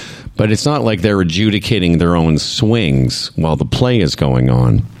whatever. But it's not like they're adjudicating their own swings while the play is going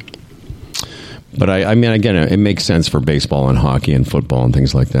on. But I mean, again, it makes sense for baseball and hockey and football and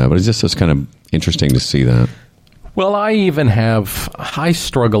things like that. But it's kind of interesting to see that. Well, I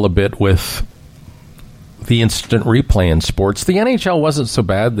struggle a bit with the instant replay in sports. The NHL wasn't so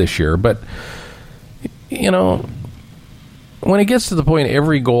bad this year, but, when it gets to the point,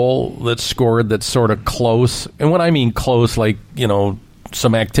 every goal that's scored that's sort of close, and when I mean close, like,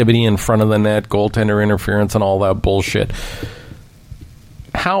 some activity in front of the net, goaltender interference and all that bullshit.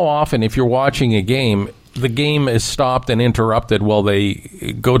 How often, if you're watching a game, the game is stopped and interrupted while they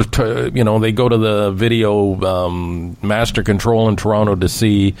go to the video master control in Toronto to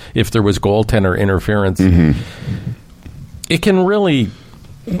see if there was goaltender interference. It can really,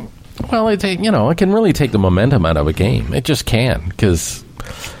 it can really take the momentum out of a game. It just can, because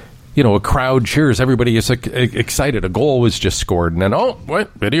a crowd cheers, everybody is excited. A goal was just scored, and then,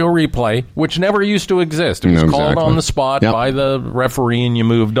 video replay, which never used to exist. It was called on the spot by the referee, and you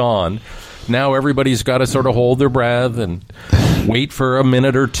moved on. Now everybody's got to sort of hold their breath and wait for a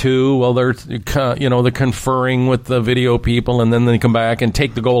minute or two while they're conferring with the video people, and then they come back and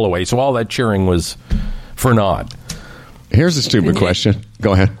take the goal away. So all that cheering was for naught. Here's a stupid question.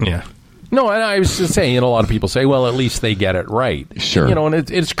 Go ahead. Yeah. No, and I was just saying, a lot of people say, well, at least they get it right. Sure. And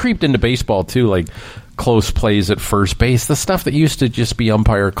it's creeped into baseball, too, like close plays at first base. The stuff that used to just be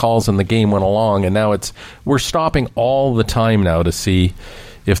umpire calls and the game went along, and now we're stopping all the time now to see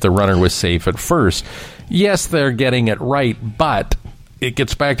if the runner was safe at first. Yes, they're getting it right, but it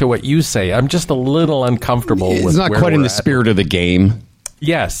gets back to what you say. I'm just a little uncomfortable with it's not quite in the spirit of the game.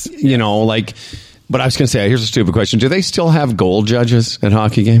 Yes. But I was going to say, here's a stupid question. Do they still have goal judges at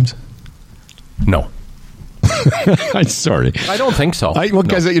hockey games? No. I'm sorry. I don't think so.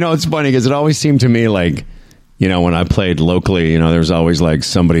 Because, it's funny because it always seemed to me like, when I played locally, there was always like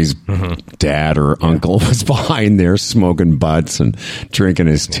somebody's dad or uncle was behind there smoking butts and drinking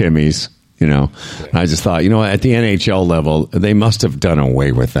his Timmies, I just thought, at the NHL level, they must have done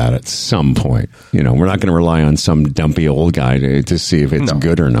away with that at some point. We're not going to rely on some dumpy old guy to see if it's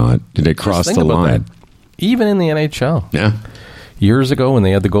good or not. Did it cross the line? That. Even in the NHL. Yeah. Years ago when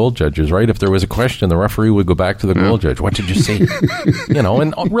they had the goal judges, right? If there was a question, the referee would go back to the goal judge. What did you see?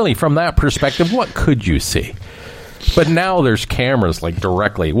 And really from that perspective, what could you see? But now there's cameras like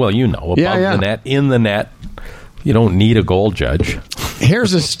directly, well, above Yeah. the net, in the net. You don't need a goal judge.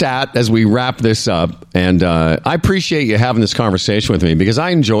 Here's a stat as we wrap this up, and I appreciate you having this conversation with me because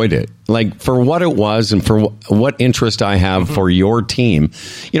I enjoyed it. Like, for what it was and for what interest I have for your team.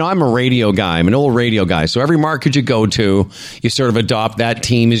 I'm a radio guy. I'm an old radio guy. So every market you go to, you sort of adopt that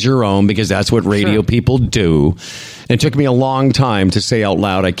team as your own because that's what radio people do. And it took me a long time to say out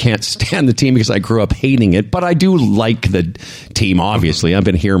loud, I can't stand the team because I grew up hating it. But I do like the team, obviously. I've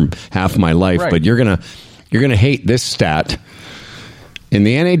been here half my life. Right. But you're gonna hate this stat. In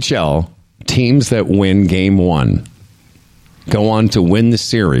the NHL, teams that win game one go on to win the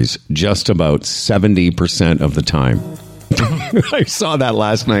series just about 70% of the time. I saw that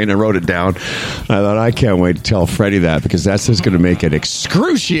last night and I wrote it down. I thought, I can't wait to tell Freddie that because that's just going to make it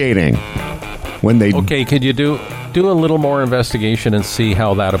excruciating when they... Okay, could you do a little more investigation and see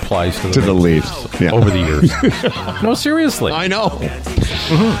how that applies to the Leafs over the years? No, seriously. I know.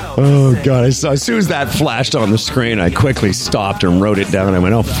 Oh, God. As soon as that flashed on the screen, I quickly stopped and wrote it down. I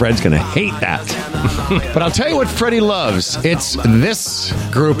went, Fred's going to hate that. But I'll tell you what Freddie loves. It's this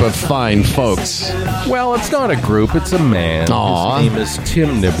group of fine folks. Well, it's not a group. It's a man. Aww. His name is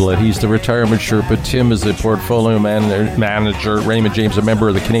Tim Niblett. He's the retirement Sherpa. Tim is the portfolio manager. Raymond James, a member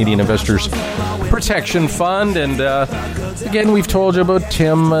of the Canadian Investors Protection Fund. And again, we've told you about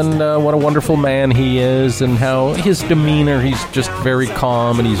Tim and what a wonderful man he is and how his demeanor, he's just very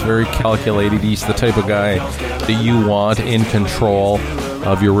calm and he's very calculated. He's the type of guy that you want in control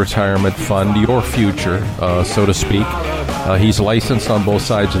of your retirement fund, your future, so to speak. He's licensed on both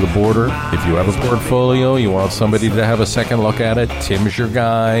sides of the border. If you have a portfolio, you want somebody to have a second look at it, Tim's your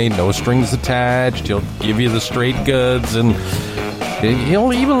guy, no strings attached. He'll give you the straight goods, and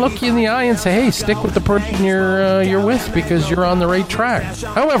he'll even look you in the eye and say, hey, stick with the person you're with because you're on the right track.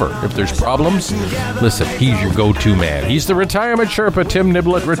 However, if there's problems, listen, he's your go-to man. He's the Retirement Sherpa, Tim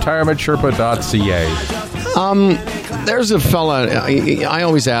Niblett, retirementsherpa.ca. There's a fella, I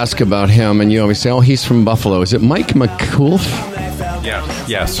always ask about him, and you always say, he's from Buffalo. Is it Mike McCoolf? Yeah.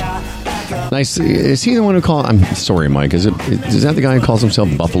 Yes. Nice. Is he the one who called... I'm sorry, Mike. Is that the guy who calls himself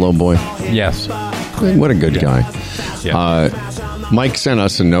Buffalo Boy? Yes. What a good guy. Yeah. Mike sent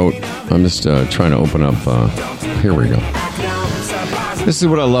us a note. I'm just trying to open up... here we go. This is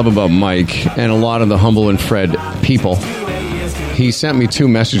what I love about Mike and a lot of the Humble and Fred people. He sent me two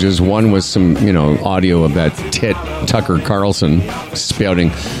messages. One was some, audio of that tit Tucker Carlson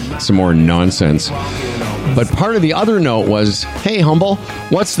spouting some more nonsense. But part of the other note was, hey, Humble,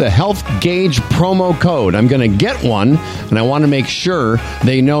 what's the health gauge promo code? I'm going to get one, and I want to make sure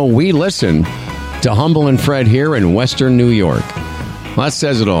they know we listen to Humble and Fred here in Western New York. Well, that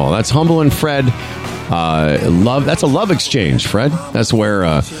says it all. That's Humble and Fred. Love. That's a love exchange, Fred. That's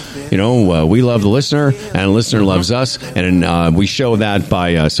where we love the listener and the listener loves us, and we show that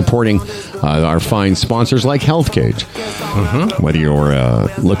by supporting our fine sponsors like HealthGauge. Whether you're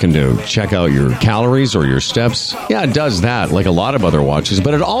looking to check out your calories or your steps, it does that like a lot of other watches,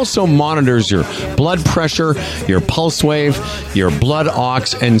 but it also monitors your blood pressure, your pulse wave, your blood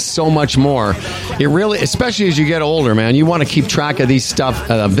ox, and so much more. It really, especially as you get older, man, you want to keep track of this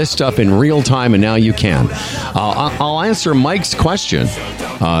stuff in real time, and now you can. I'll answer Mike's question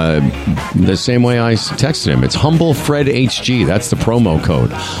the same way I texted him. It's Humble Fred HG. That's the promo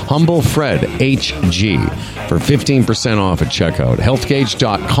code. Humble Fred HG for 15% off at checkout.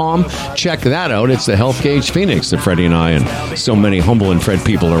 Healthgauge.com. Check that out. It's the HealthGauge Phoenix that Freddie and I and so many Humble and Fred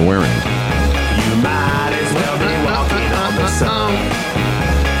people are wearing. You might as well be walking on the sun.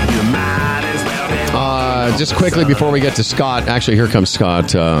 You might as well be just quickly before we get to Scott. Actually, here comes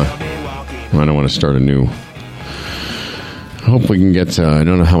Scott. I don't want to start a new... I hope we can get... I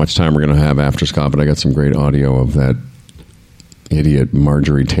don't know how much time we're going to have after Scott, but I got some great audio of that idiot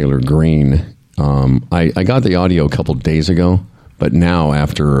Marjorie Taylor Greene. I got the audio a couple days ago, but now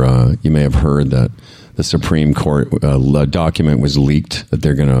after you may have heard that the Supreme Court document was leaked that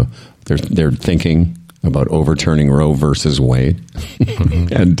they're thinking about overturning Roe versus Wade.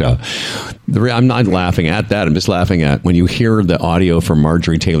 And I'm not laughing at that. I'm just laughing at when you hear the audio from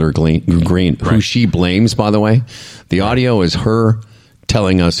Marjorie Taylor Greene, who she blames, by the way. The audio is her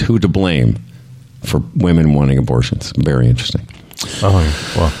telling us who to blame for women wanting abortions. Very interesting.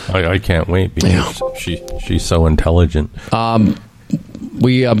 Oh, well, I can't wait because she's so intelligent.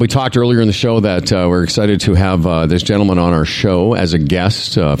 We talked earlier in the show that we're excited to have this gentleman on our show as a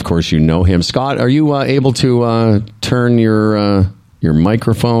guest. Of course, you know him. Scott, are you able to turn your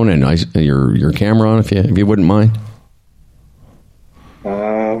microphone and your camera on if you wouldn't mind?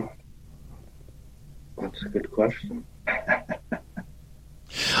 That's a good question.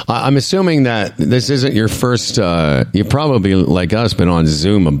 I'm assuming that this isn't your first. You've probably, like us, been on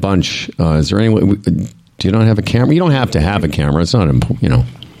Zoom a bunch. Is there any way? Do you not have a camera? You don't have to have a camera. It's not important.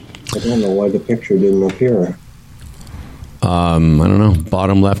 I don't know why the picture didn't appear. I don't know.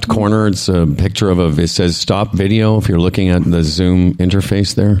 Bottom left corner, it's a picture of it says stop video if you're looking at the Zoom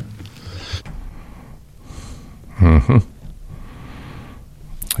interface there. Mm-hmm.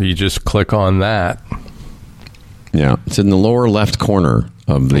 You just click on that. Yeah, it's in the lower left corner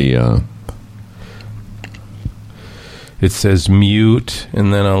of the... It says mute,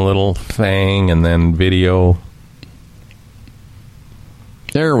 and then a little thing, and then video.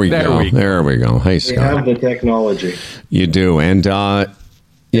 There we go. There we go. Hey, Scott. We have the technology. You do. And,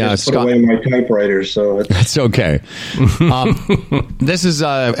 yeah, Scott. Put away my typewriter, so it's okay. This is,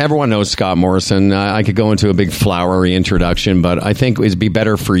 everyone knows Scott Morrison. I could go into a big flowery introduction, but I think it'd be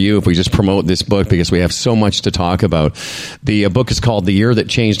better for you if we just promote this book because we have so much to talk about. The book is called The Year That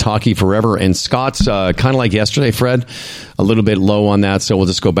Changed Hockey Forever, and Scott's kind of like yesterday, Fred, a little bit low on that, so we'll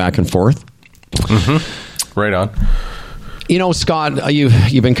just go back and forth. Mm-hmm. Right on. Scott,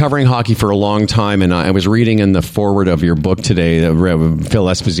 you've been covering hockey for a long time, and I was reading in the foreword of your book today, Phil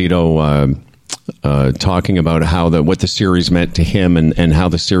Esposito talking about what the series meant to him and how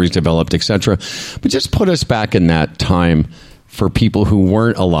the series developed, etc. But just put us back in that time for people who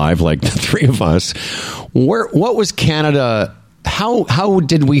weren't alive, like the three of us. What was Canada? How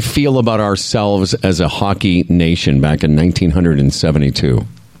did we feel about ourselves as a hockey nation back in 1972?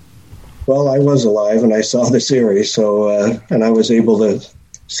 Well, I was alive and I saw the series, so and I was able to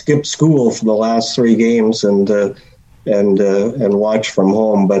skip school for the last 3 games and watch from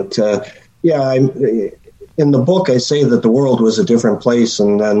home. But in the book, I say that the world was a different place,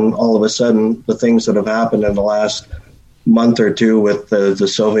 and then all of a sudden, the things that have happened in the last month or two with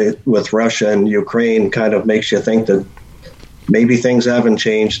with Russia and Ukraine, kind of makes you think that maybe things haven't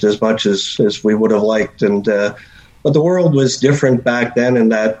changed as much as we would have liked, and. But the world was different back then in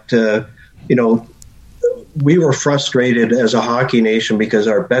that, we were frustrated as a hockey nation because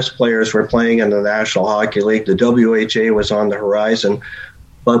our best players were playing in the National Hockey League. The WHA was on the horizon,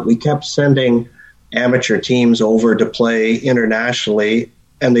 but we kept sending amateur teams over to play internationally,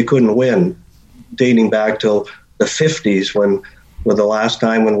 and they couldn't win, dating back till the 50s when the last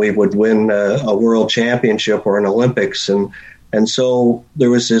time when we would win a world championship or an Olympics. And so there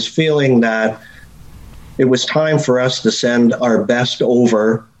was this feeling that it was time for us to send our best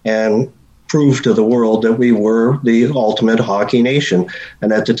over and prove to the world that we were the ultimate hockey nation.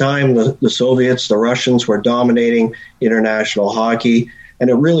 And at the time, the Soviets, the Russians were dominating international hockey, and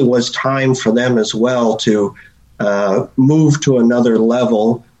it really was time for them as well to move to another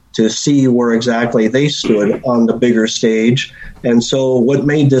level to see where exactly they stood on the bigger stage. And so what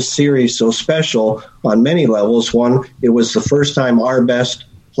made this series so special on many levels, one, it was the first time our best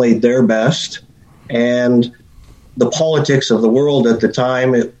played their best. And the politics of the world at the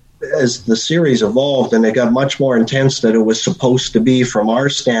time, as the series evolved and it got much more intense than it was supposed to be from our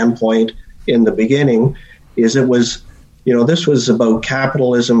standpoint in the beginning, is it was, this was about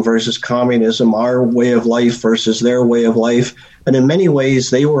capitalism versus communism, our way of life versus their way of life. And in many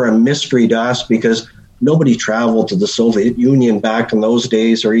ways, they were a mystery to us because nobody traveled to the Soviet Union back in those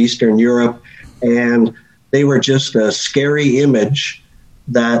days or Eastern Europe. And they were just a scary image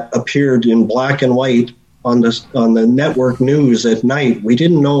that appeared in black and white on the network news at night. We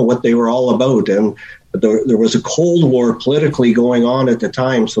didn't know what they were all about, and there was a Cold War politically going on at the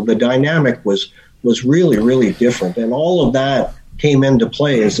time, so the dynamic was really, really different, and all of that came into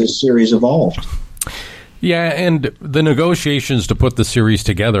play as this series evolved. Yeah, and the negotiations to put the series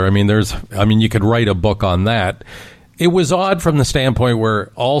together, you could write a book on that. It was odd from the standpoint where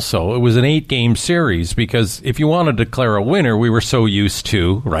also it was an 8-game series because if you want to declare a winner, we were so used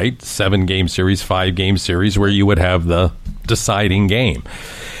to, right, 7-game series, 5-game series where you would have the deciding game.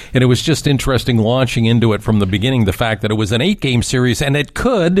 And it was just interesting launching into it from the beginning, the fact that it was an 8-game series and it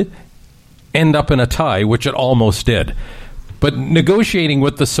could end up in a tie, which it almost did. But negotiating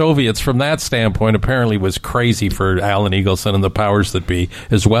with the Soviets from that standpoint apparently was crazy for Alan Eagleson and the powers that be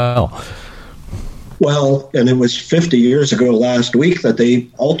as well. Well, and it was 50 years ago last week that they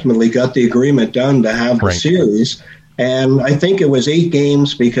ultimately got the agreement done to have the series. And I think it was 8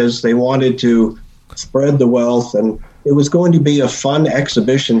 games because they wanted to spread the wealth, and it was going to be a fun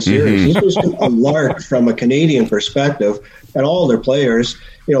exhibition series. Mm-hmm. This was a lark from a Canadian perspective, and all their players,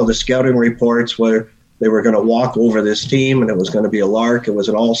 the scouting reports were they were going to walk over this team, and it was going to be a lark. It was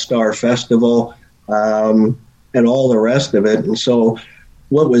an all-star festival, and all the rest of it. And so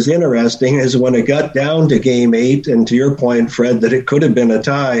what was interesting is when it got down to Game 8, and to your point, Fred, that it could have been a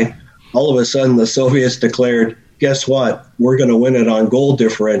tie, all of a sudden the Soviets declared guess what? We're going to win it on goal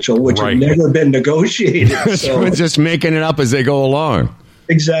differential, which had never been negotiated. So just making it up as they go along.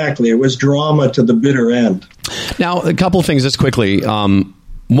 Exactly. It was drama to the bitter end. Now, a couple of things just quickly.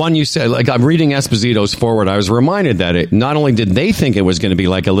 One, you said, like, I'm reading Esposito's forward. I was reminded that it not only did they think it was going to be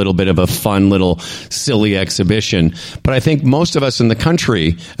like a little bit of a fun little silly exhibition, but I think most of us in the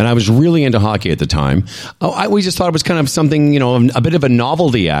country, and I was really into hockey at the time, we just thought it was kind of something, a bit of a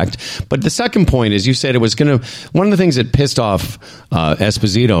novelty act. But the second point is, you said it was going to, one of the things that pissed off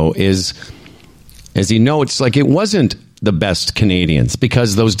Esposito is, as he notes, like, it wasn't the best Canadians,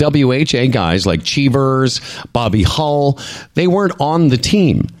 because those WHA guys like Cheevers, Bobby Hull, they weren't on the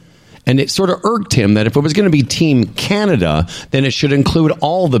team. And it sort of irked him that if it was going to be Team Canada, then it should include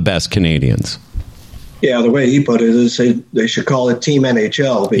all the best Canadians. Yeah, the way he put it is they should call it Team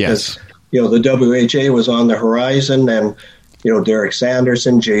NHL, because the WHA was on the horizon, and Derek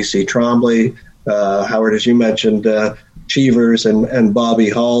Sanderson, J.C. Tremblay, Howard, as you mentioned, Cheevers and Bobby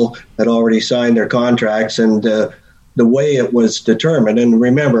Hull had already signed their contracts, and the way it was determined. And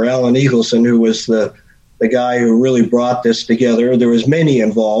remember, Alan Eagleson, who was the guy who really brought this together, there was many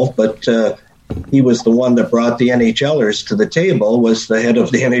involved, but he was the one that brought the NHLers to the table, was the head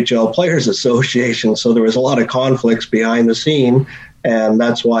of the NHL Players Association. So there was a lot of conflicts behind the scene, and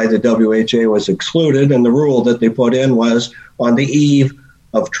that's why the WHA was excluded. And the rule that they put in was, on the eve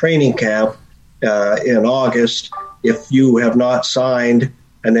of training camp in August, if you have not signed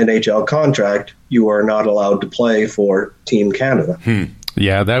an NHL contract, you are not allowed to play for Team Canada.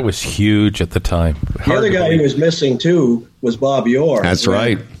 Yeah, that was huge at the time. The other guy who was missing, too, was Bobby Orr. That's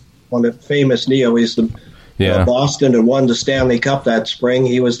right. One of the famous Neo. He's the Boston had won the Stanley Cup that spring.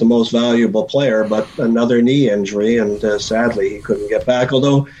 He was the most valuable player, but another knee injury, and sadly he couldn't get back.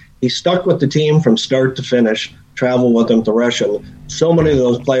 Although he stuck with the team from start to finish, traveled with them to Russia. So many of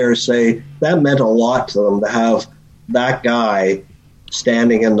those players say that meant a lot to them to have that guy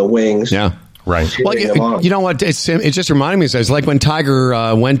standing in the wings. Yeah. Right. Well, you know what? It just reminded me. It's like when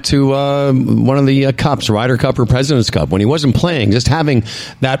Tiger went to one of the cups, Ryder Cup or President's Cup, when he wasn't playing, just having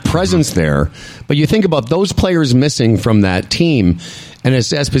that presence there. But you think about those players missing from that team. And as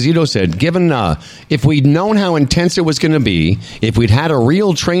Esposito said, given if we'd known how intense it was going to be, if we'd had a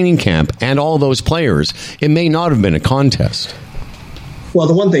real training camp and all those players, it may not have been a contest. Well,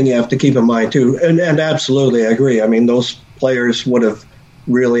 the one thing you have to keep in mind, too, and absolutely I agree. I mean, those players would have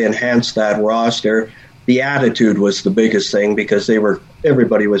really enhanced that roster. The attitude was the biggest thing, because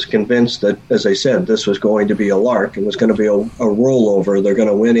everybody was convinced that, as I said, this was going to be a lark. It was going to be a rollover. They're going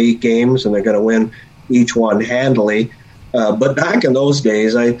to win 8 games, and they're going to win each one handily. But back in those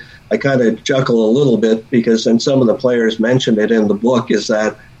days, I kind of chuckle a little bit, because, and some of the players mentioned it in the book, is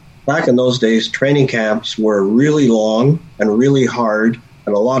that back in those days, training camps were really long and really hard,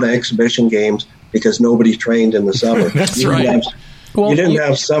 and a lot of exhibition games, because nobody trained in the summer. That's right. You didn't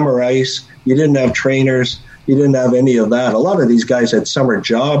have summer ice. You didn't have trainers. You didn't have any of that. A lot of these guys had summer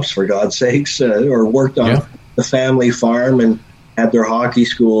jobs, for God's sakes, or worked on the family farm and had their hockey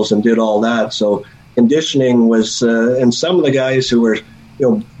schools and did all that. So conditioning was, and some of the guys who were,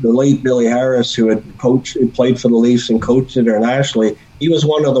 the late Billy Harris, who had played for the Leafs and coached internationally, he was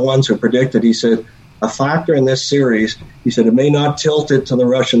one of the ones who predicted. He said, a factor in this series, he said, it may not tilt it to the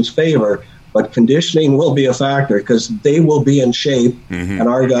Russians' favor, but conditioning will be a factor, because they will be in shape, and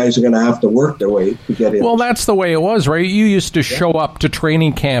our guys are going to have to work their way to get in. Well, that's the way it was, right? You used to show up to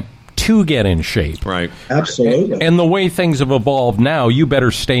training camp to get in shape. Right. Absolutely. And the way things have evolved now, you better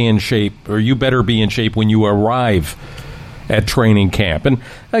stay in shape, or you better be in shape when you arrive at training camp. And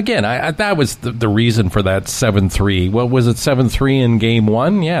again, that was the reason for that 7-3. What was it, 7-3 in game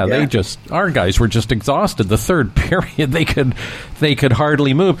 1? Yeah, our guys were just exhausted. The third period, they could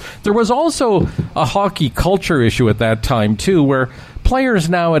hardly move. There was also a hockey culture issue at that time too, where players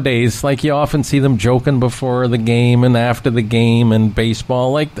nowadays, like, you often see them joking before the game and after the game in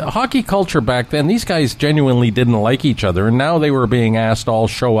baseball. Like, the hockey culture back then, these guys genuinely didn't like each other, and now they were being asked to all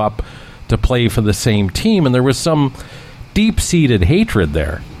show up to play for the same team, and there was some deep-seated hatred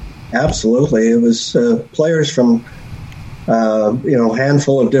there. Absolutely. It was players from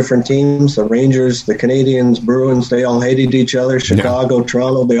handful of different teams. The Rangers, the Canadians, Bruins, they all hated each other. Chicago,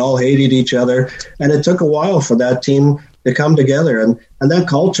 Toronto, they all hated eeach other. And it took a while for that team to come together. And that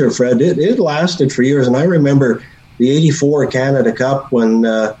culture, Fred, it lasted for years. And I remember the 84 Canada Cup, when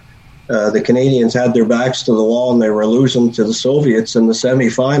the Canadians had their backs to the wall and they were losing to the Soviets in the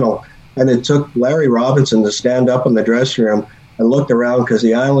semifinal. And it took Larry Robinson to stand up in the dressing room and look around, because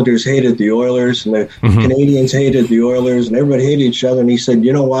the Islanders hated the Oilers and the Canadians hated the Oilers, and everybody hated each other. And he said,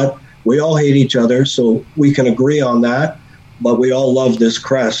 you know what? We all hate each other, so we can agree on that. but we all love this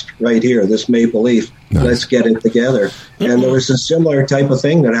crest right here, this maple leaf. Nice. Let's get it together. And there was a similar type of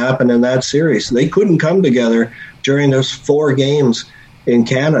thing that happened in that series. They couldn't come together during those 4 games in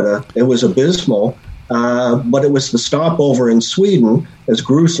Canada. It was abysmal, but it was the stopover in Sweden, as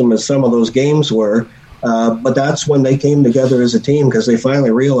gruesome as some of those games were. But that's when they came together as a team, because they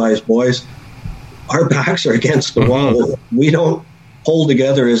finally realized, boys, our backs are against the wall. We don't pull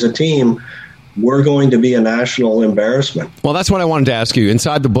together as a team, we're going to be a national embarrassment. Well, that's what I wanted to ask you.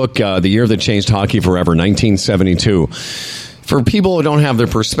 Inside the book, The Year That Changed Hockey Forever, 1972, for people who don't have their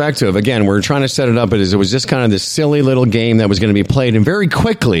perspective, again, we're trying to set it up as it was just kind of this silly little game that was going to be played. And very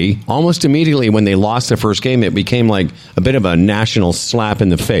quickly, almost immediately when they lost the first game, it became like a bit of a national slap in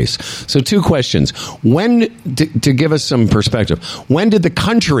the face. So 2 questions. When, to give us some perspective, when did the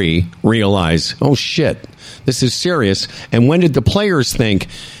country realize, oh, shit, this is serious? And when did the players think,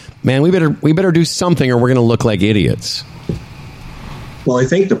 man, we better do something or we're going to look like idiots? Well, I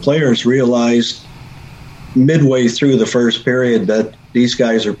think the players realized midway through the first period that these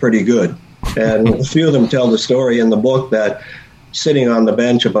guys are pretty good. And a few of them tell the story in the book that sitting on the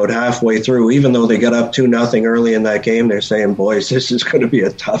bench about halfway through, even though they got up 2-0 early in that game, they're saying, boys, this is going to be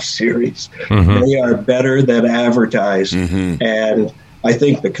a tough series. They are better than advertised. And I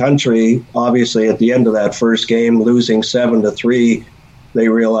think the country, obviously, at the end of that first game, losing 7-3, they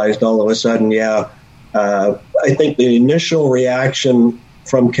realized all of a sudden, I think the initial reaction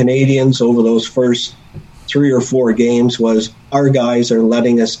from Canadians over those first 3 or 4 games was, our guys are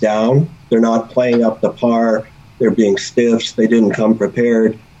letting us down. They're not playing up to par. They're being stiffs. They didn't come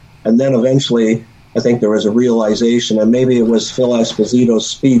prepared. And then eventually, I think there was a realization, and maybe it was Phil Esposito's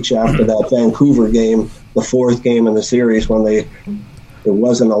speech after that Vancouver game, the 4th game in the series, when it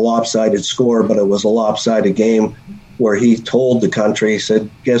wasn't a lopsided score, but it was a lopsided game, where he told the country, he said,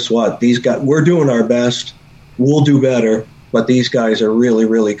 guess what? These guys, we're doing our best. We'll do better, but these guys are really,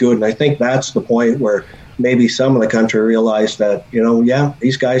 really good. And I think that's the point where maybe some of the country realized that,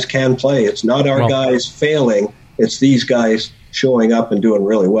 these guys can play. It's not our guys failing. It's these guys showing up and doing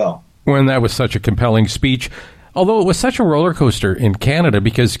really well. When that was such a compelling speech, although it was such a roller coaster in Canada,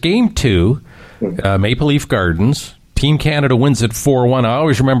 because Game 2, Maple Leaf Gardens, Team Canada wins it 4-1. I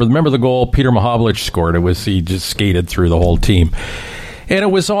always remember the goal Peter Mahovlich scored. He just skated through the whole team. And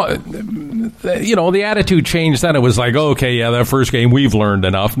it was all, the attitude changed then. It was like, okay, that first game, we've learned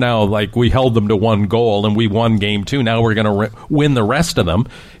enough. Now, we held them to 1 goal and we won Game 2. Now we're going to win the rest of them.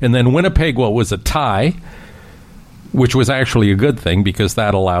 And then Winnipeg, was a tie, which was actually a good thing, because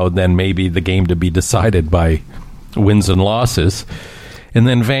that allowed then maybe the game to be decided by wins and losses. And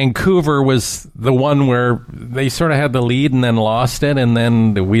then Vancouver was the one where they sort of had the lead and then lost it, and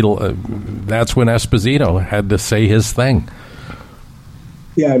then that's when Esposito had to say his thing.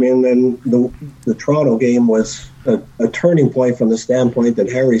 Yeah, I mean, then the Toronto game was a turning point from the standpoint that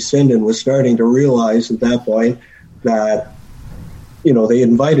Harry Sinden was starting to realize at that point that, they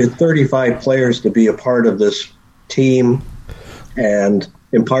invited 35 players to be a part of this team, and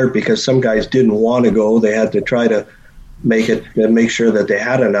in part because some guys didn't want to go, they had to try to make sure that they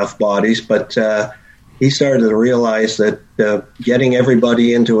had enough bodies. But he started to realize that getting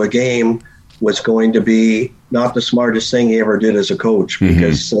everybody into a game was going to be not the smartest thing he ever did as a coach,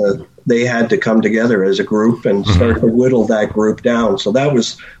 because they had to come together as a group and start to whittle that group down. So that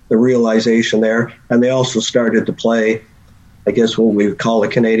was the realization there. And they also started to play, I guess, what we would call a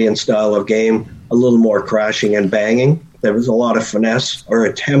Canadian style of game, a little more crashing and banging. There was a lot of finesse, or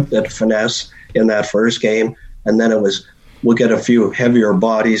attempt at finesse, in that first game. And then it was, we'll get a few heavier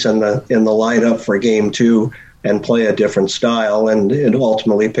bodies in the lineup for Game 2 and play a different style. And it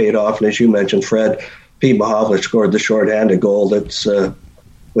ultimately paid off. And as you mentioned, Fred, Pete Mahovlich scored the shorthanded goal that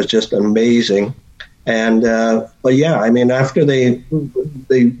was just amazing. And but yeah, I mean, after the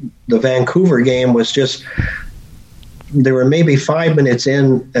Vancouver game was just, they were maybe 5 minutes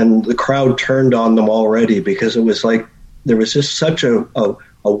in and the crowd turned on them already, because it was like there was just such a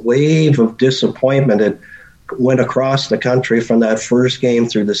wave of disappointment. It went across the country from that first game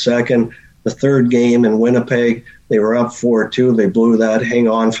through the second. The third game in Winnipeg, they were up 4-2. They blew that, hang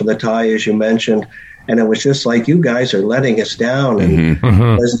on for the tie, as you mentioned. And it was just like, you guys are letting us down. And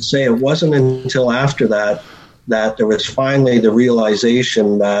as I say, it wasn't until after that there was finally the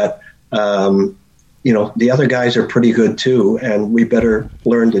realization that, the other guys are pretty good too, and we better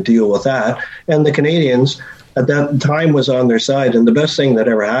learn to deal with that. And the Canadians at that time was on their side. And the best thing that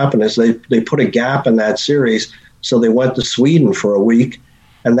ever happened is they put a gap in that series. So they went to Sweden for a week.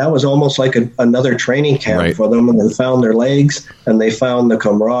 And that was almost like another training camp for them. And they found their legs and they found the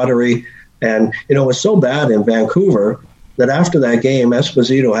camaraderie. And, it was so bad in Vancouver that after that game,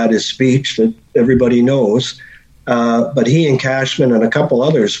 Esposito had his speech that everybody knows. But he and Cashman and a couple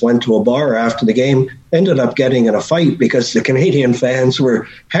others went to a bar after the game, ended up getting in a fight because the Canadian fans were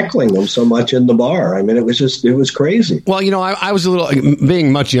heckling them so much in the bar. I mean, it was crazy. Well, I was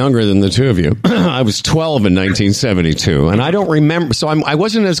being much younger than the two of you. I was 12 in 1972, and I don't remember. So I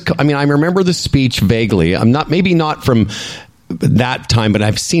wasn't as. I mean, I remember the speech vaguely. I'm maybe not from that time, but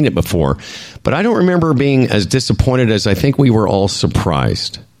I've seen it before. But I don't remember being as disappointed as I think we were all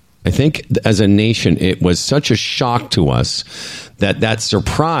surprised. I think as a nation, it was such a shock to us that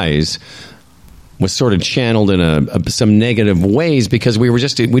surprise was sort of channeled in some negative ways because we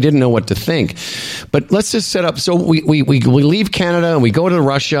didn't know what to think. But let's just set up. So we leave Canada and we go to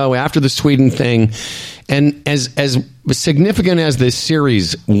Russia after the Sweden thing. And as significant as this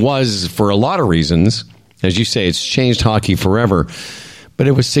series was for a lot of reasons, as you say, it's changed hockey forever. But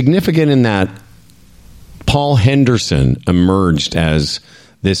it was significant in that Paul Henderson emerged as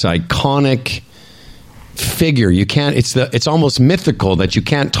this iconic figure. You can't. It's almost mythical that you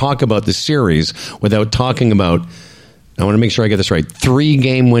can't talk about the series without talking about. I want to make sure I get this right. 3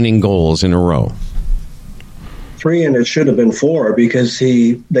 game-winning goals in a row. 3, and it should have been 4 because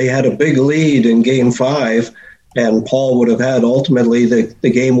they had a big lead in Game 5, and Paul would have had ultimately the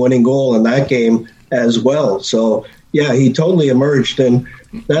game-winning goal in that game as well. So yeah, he totally emerged, and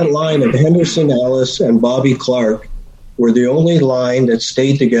that line of Henderson, Ellis, and Bobby Clarke were the only line that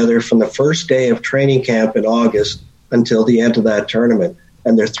stayed together from the first day of training camp in August until the end of that tournament.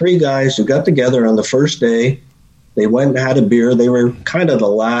 And they're 3 guys who got together on the first day. They went and had a beer. They were kind of the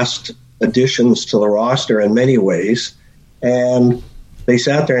last additions to the roster in many ways. And they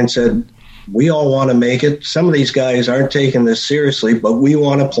sat there and said, we all want to make it. Some of these guys aren't taking this seriously, but we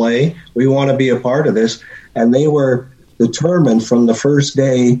want to play. We want to be a part of this. And they were determined from the first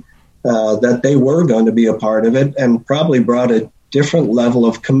day that they were going to be a part of it, and probably brought a different level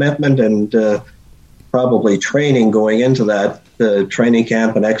of commitment and probably training going into that training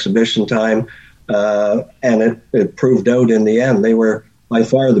camp and exhibition time. And it proved out in the end. They were by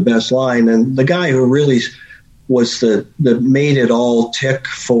far the best line. And the guy who really was that made it all tick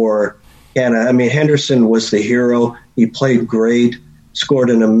for Canada. I mean, Henderson was the hero. He played great,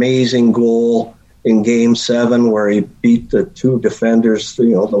 scored an amazing goal in Game 7 where he beat the 2 defenders, the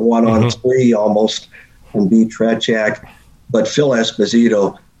 1-on-3 almost, and beat Tretiak. But Phil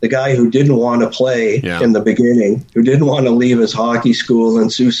Esposito, the guy who didn't want to play in the beginning, who didn't want to leave his hockey school in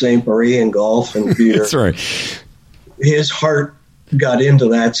Sault Ste. Marie and golf and beer. That's right. His heart got into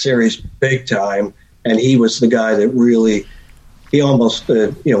that series big time, and he was the guy that really, he almost,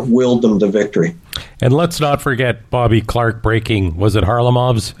 willed them to victory. And let's not forget Bobby Clarke breaking, was it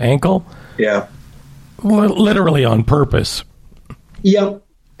Harlamov's ankle? Yeah. Literally on purpose. Yep,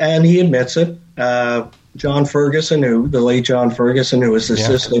 and he admits it. John Ferguson, the late John Ferguson, who was the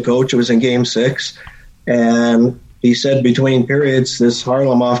assistant coach, was in Game 6, and he said between periods, this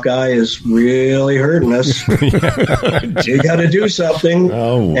Harlamov guy is really hurting us. You got to do something.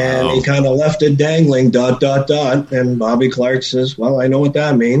 Oh, wow. And he kind of left it dangling, ... And Bobby Clarke says, well, I know what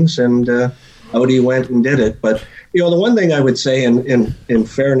that means, and out he went and did it. But, the one thing I would say in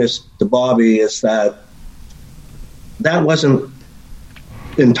fairness to Bobby is that wasn't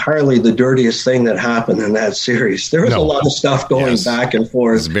entirely the dirtiest thing that happened in that series. There was a lot of stuff going back and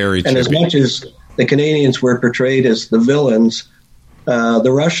forth. And as much as the Canadians were portrayed as the villains,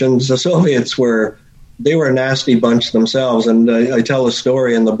 the Russians, the Soviets they were a nasty bunch themselves. And I tell a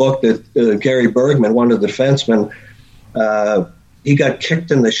story in the book that Gary Bergman, one of the defensemen, he got kicked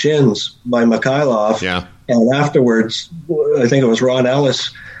in the shins by Mikhailov. Yeah. And afterwards, I think it was Ron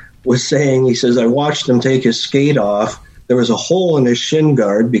Ellis was saying, he says, I watched him take his skate off. There was a hole in his shin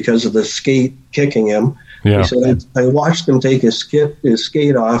guard because of the skate kicking him. Yeah. He said, I watched him take his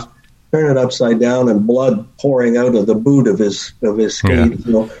skate off, turn it upside down, and blood pouring out of the boot of his skate. Yeah.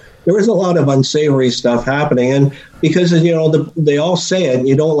 So there was a lot of unsavory stuff happening. And because, they all say it, and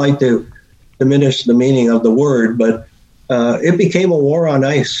you don't like to diminish the meaning of the word, but it became a war on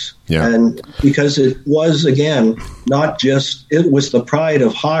ice. Yeah. And because it was, again, not just, it was the pride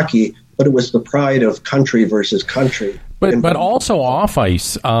of hockey, but it was the pride of country versus country. But also off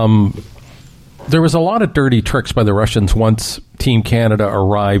ice, there was a lot of dirty tricks by the Russians once Team Canada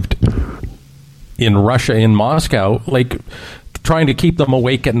arrived in Russia, in Moscow, like trying to keep them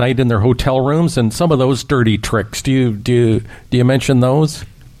awake at night in their hotel rooms, and some of those dirty tricks. Do you mention those?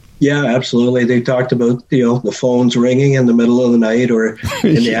 Yeah, absolutely. They talked about the phones ringing in the middle of the night or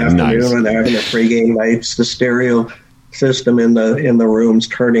in the afternoon when they're having a pregame nights, the stereo system in the rooms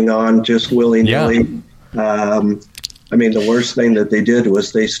turning on just willy-nilly. Yeah. I mean, the worst thing that they did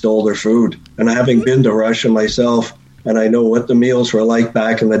was they stole their food. And having been to Russia myself, and I know what the meals were like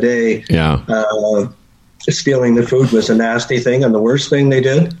back in the day. Yeah. stealing the food was a nasty thing and the worst thing they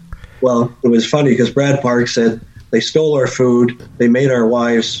did? Well, it was funny because Brad Parks said they stole our food, they made our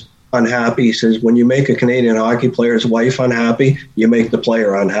wives unhappy. He says, when you make a Canadian hockey player's wife unhappy, you make the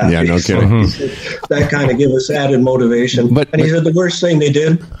player unhappy. Yeah, no kidding. So that kind of gave us added motivation. And he said the worst thing they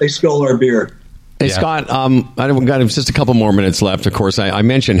did, they stole our beer. Hey, Scott, I've got just a couple more minutes left. Of course, I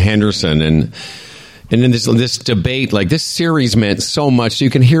mentioned Henderson, and in this debate, like this series meant so much. You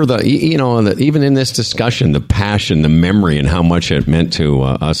can hear even in this discussion, the passion, the memory, and how much it meant to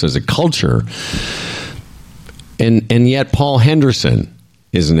us as a culture. And yet, Paul Henderson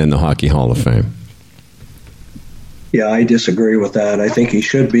isn't in the Hockey Hall of Fame. Yeah, I disagree with that. I think he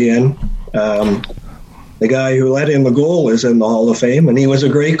should be in. The guy who let in the goal is in the Hall of Fame, and he was a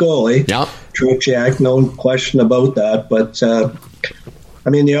great goalie. Yep. Tretiak, no question about that. But,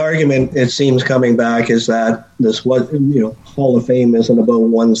 the argument, it seems, coming back is that this Hall of Fame isn't about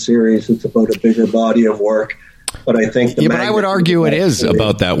one series. It's about a bigger body of work. But I think but I would argue it is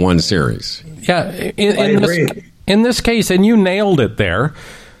about that one series. Yeah, in this case, and you nailed it there.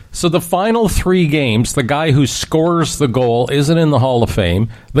 So the final 3 games, the guy who scores the goal isn't in the Hall of Fame.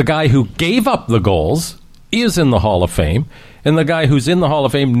 The guy who gave up the goals is in the Hall of Fame. And the guy who's in the Hall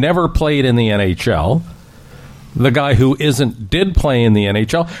of Fame never played in the NHL. The guy who did play in the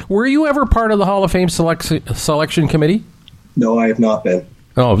NHL. Were you ever part of the Hall of Fame selection committee? No, I have not been.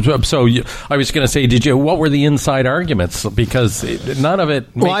 Oh, so I was going to say, what were the inside arguments? Because none of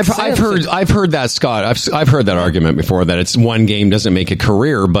it makes sense. I've heard that, Scott. I've heard that argument before, that it's one game doesn't make a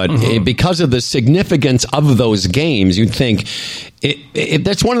career, but because of the significance of those games, you'd think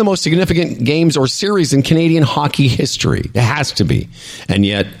that's one of the most significant games or series in Canadian hockey history. It has to be. And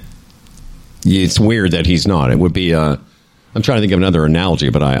yet, it's weird that he's not. It would be... I'm trying to think of another analogy,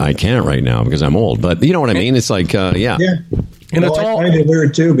 but I can't right now because I'm old. But you know what I mean? It's like, yeah. And I find it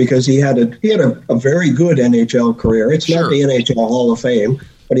weird, too, because he had a very good NHL career. It's not the NHL Hall of Fame,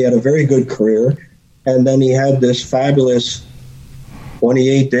 but he had a very good career. And then he had this fabulous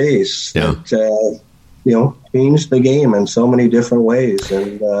 28 days that, changed the game in so many different ways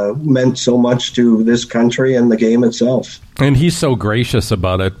and meant so much to this country and the game itself. And he's so gracious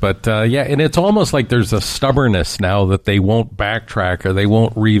about it. But, and it's almost like there's a stubbornness now that they won't backtrack or they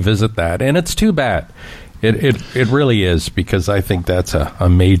won't revisit that. And it's too bad. It really is, because I think that's a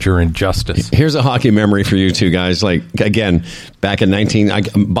major injustice. Here's a hockey memory for you two guys. Like, again, back in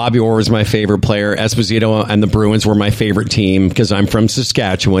Bobby Orr was my favorite player. Esposito and the Bruins were my favorite team because I'm from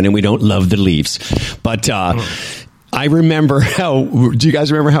Saskatchewan and we don't love the Leafs. But I remember do you guys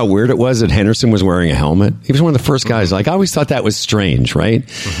remember how weird it was that Henderson was wearing a helmet? He was one of the first guys. Like, I always thought that was strange, right?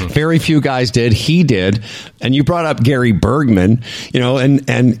 Very few guys did. He did. And you brought up Gary Bergman, and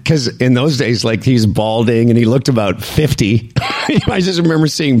because in those days, like, he's balding and he looked about 50. I just remember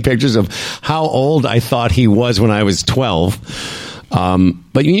seeing pictures of how old I thought he was when I was 12.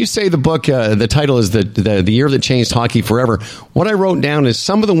 But when you say the book, the title is the year that changed hockey forever. What I wrote down is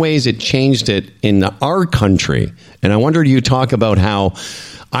some of the ways it changed it in our country. And I wondered, you talk about how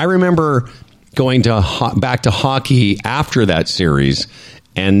I remember going back to hockey after that series,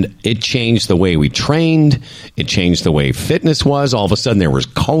 and it changed the way we trained. It changed the way fitness was. All of a sudden, there was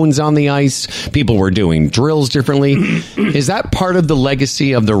cones on the ice. People were doing drills differently. Is that part of the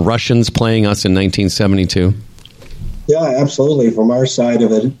legacy of the Russians playing us in 1972? Yeah, absolutely. From our side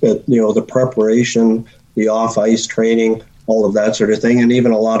of it, the preparation, the off-ice training, all of that sort of thing, and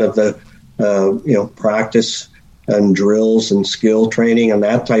even a lot of the, practice and drills and skill training and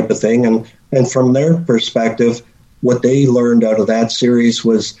that type of thing. And from their perspective, what they learned out of that series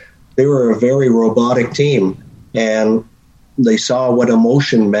was they were a very robotic team, and they saw what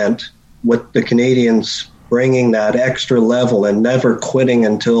emotion meant, what the Canadians bringing that extra level and never quitting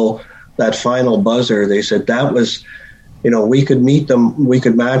until that final buzzer. They said that was... we could meet them, we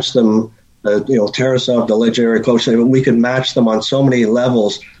could match them, Tarasov, the legendary coach, said we could match them on so many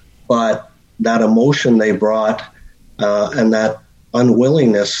levels, but that emotion they brought and that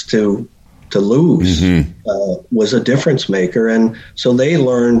unwillingness to lose was a difference maker. And so they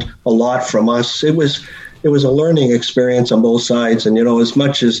learned a lot from us. It was a learning experience on both sides. And, as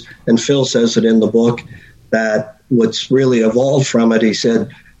much as, and Phil says it in the book, that what's really evolved from it, he said,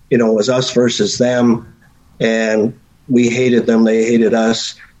 it was us versus them, and we hated them, they hated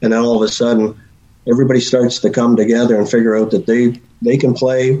us, and then all of a sudden, everybody starts to come together and figure out that they can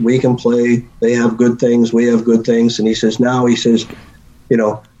play, we can play, they have good things, we have good things. And he says,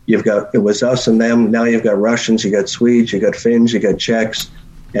 you've got, it was us and them, now you've got Russians, you got Swedes, you got Finns, you got Czechs,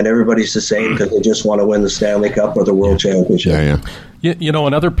 and everybody's the same because they just want to win the Stanley Cup or the World Championship.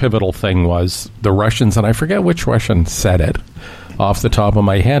 Another pivotal thing was the Russians, and I forget which Russian said it off the top of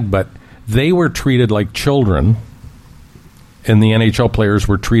my head, but they were treated like children, and the NHL players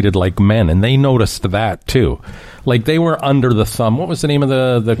were treated like men, and they noticed that too. Like, they were under the thumb. What was the name of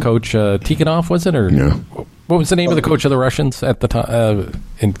the coach? Tikhonov, was it? Or Yeah. what was the name of the coach of the Russians at the time?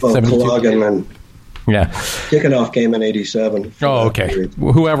 In 72? Kulagin and Yeah. Tikhonov came in 87. Oh, okay.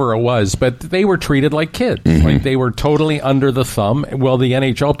 Whoever it was. But they were treated like kids. Like, they were totally under the thumb. Well, the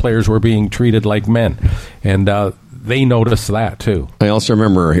NHL players were being treated like men. And they noticed that, too. I also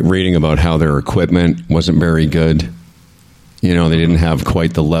remember reading about how their equipment wasn't very good. You know, they didn't have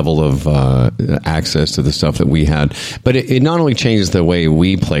quite the level of access to the stuff that we had. But it not only changed the way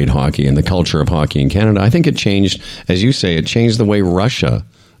we played hockey and the culture of hockey in Canada, I think it changed, as you say, it changed the way Russia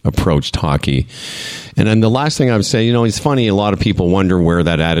approached hockey. And then the last thing I would say, you know, it's funny, a lot of people wonder where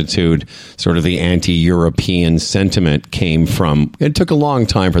that attitude, sort of the anti-European sentiment came from. It took a long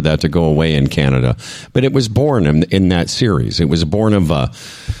time for that to go away in Canada, but it was born in that series. It was born of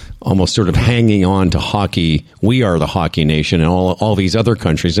almost sort of hanging on to hockey. We are the hockey nation and all these other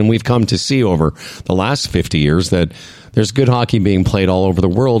countries. And we've come to see over the last 50 years that there's good hockey being played all over the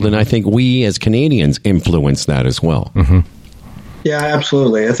world. And I think we as Canadians influence that as well. Mm-hmm. Yeah,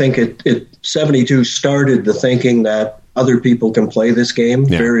 absolutely. I think it 72 started the thinking that other people can play this game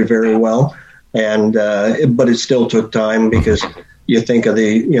very, very well. And but it still took time, because you think of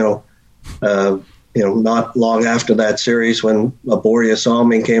the, not long after that series when Borje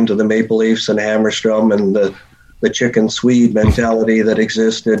Salming came to the Maple Leafs and Hammerstrom and the chicken Swede mentality that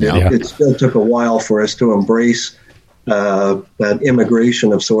existed. It still took a while for us to embrace that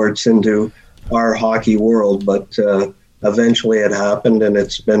immigration of sorts into our hockey world, but eventually it happened, and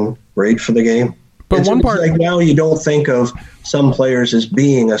it's been great for the game. But it's like now you don't think of some players as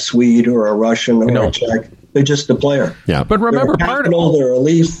being a Swede or a Russian or a Czech. They're just a player. Yeah, but remember, they're a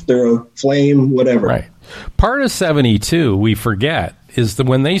Leaf, they're a Flame, whatever. Right. Part of 72, we forget, is that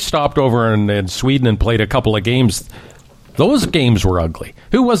when they stopped over in Sweden and played a couple of games, those games were ugly.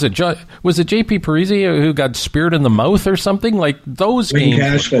 Who was it? Was it J.P. Parisi who got speared in the mouth or something? Like, those Wayne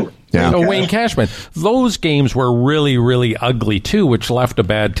games. Cashman. Yeah. Wayne Cashman. Those games were really, really ugly too, which left a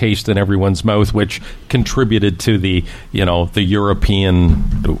bad taste in everyone's mouth, which contributed to the the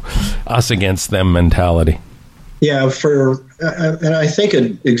European us against them mentality. Yeah, and I think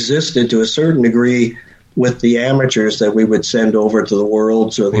it existed to a certain degree with the amateurs that we would send over to the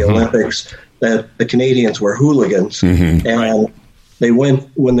Worlds or the Olympics, that the Canadians were hooligans. And they went,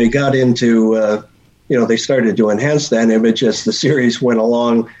 when they got into, they started to enhance that image as the series went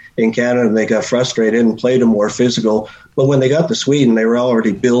along in Canada, and they got frustrated and played a more physical. But when they got to Sweden, they were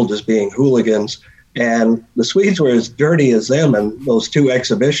already billed as being hooligans. And the Swedes were as dirty as them in those two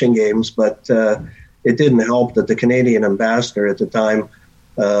exhibition games, but it didn't help that the Canadian ambassador at the time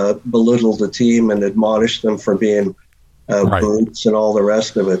belittled the team and admonished them for being brutes and all the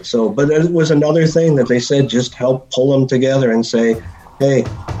rest of it. So, but it was another thing that they said, just help pull them together and say, hey,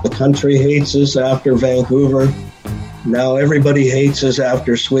 the country hates us after Vancouver. Now everybody hates us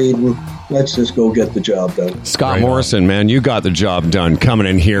after Sweden. Let's just go get the job done. Scott Morrison, man, you got the job done coming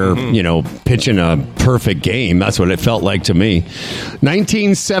in here, pitching a perfect game. That's what it felt like to me.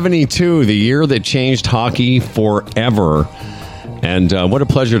 1972, the year that changed hockey forever. And what a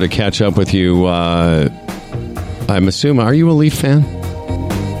pleasure to catch up with you. I'm assuming, are you a Leaf fan?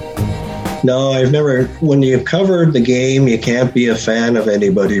 No, I've never. When you covered the game, you can't be a fan of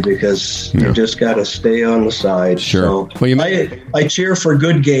anybody because you just got to stay on the side. Sure. So I cheer for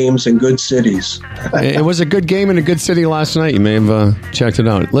good games in good cities. It was a good game in a good city last night. You may have checked it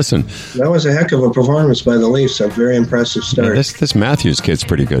out. Listen, that was a heck of a performance by the Leafs. A very impressive start. Yeah, this Matthews kid's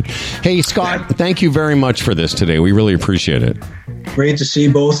pretty good. Hey, Scott, thank you very much for this today. We really appreciate it. Great to see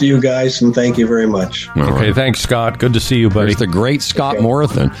both of you guys, and thank you very much. Okay, thanks, Scott. Good to see you, buddy. There's the great Scott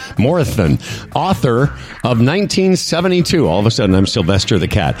Morrison, author of 1972. All of a sudden, I'm Sylvester the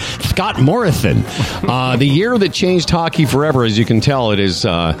Cat. Scott Morrison. The year that changed hockey forever. As you can tell, it is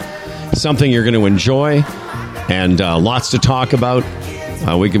something you're going to enjoy, and lots to talk about.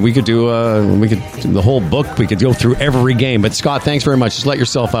 We could do the whole book. We could go through every game. But Scott, thanks very much. Just let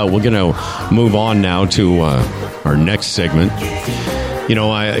yourself out. We're going to move on now to our next segment.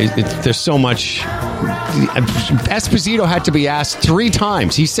 There's so much. Esposito had to be asked 3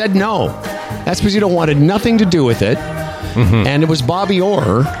 times. He said no. Esposito wanted nothing to do with it. And it was Bobby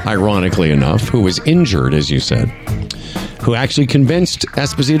Orr, ironically enough, who was injured, as you said, who actually convinced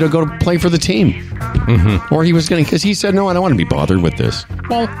Esposito to go to play for the team. Or he was going to, because he said, no, I don't want to be bothered with this.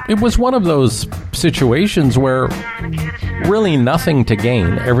 Well, it was one of those situations where really nothing to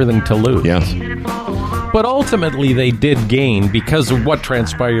gain, everything to lose. Yes. But ultimately they did gain because of what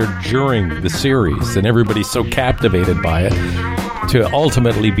transpired during the series, and everybody's so captivated by it. to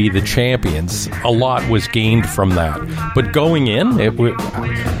ultimately be the champions. A lot was gained from that. But going in,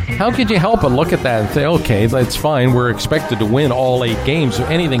 how could you help but look at that and say, okay, that's fine. We're expected to win all 8 games. So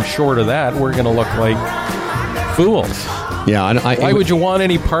anything short of that, we're going to look like fools. Yeah. Why would you want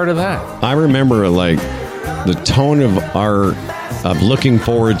any part of that? I remember, like, the tone of looking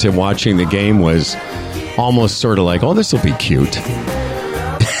forward to watching the game was almost sort of like, oh, this will be cute.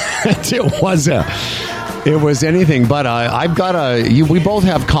 It was anything but. I've got we both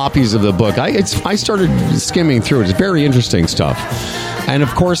have copies of the book. I started skimming through it. It's very interesting stuff. And of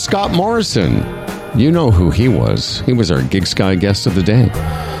course, Scott Morrison. You know who he was. He was our Gig Sky guest of the day.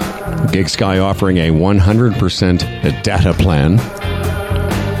 Gig Sky offering a 100% data plan.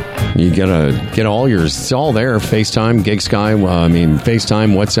 You get all yours. It's all there. FaceTime, Gig Sky.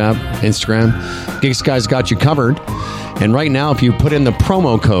 FaceTime, WhatsApp, Instagram. Gig Sky's got you covered. And right now, if you put in the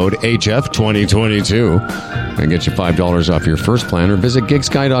promo code HF2022, and get you $5 off your first plan, or visit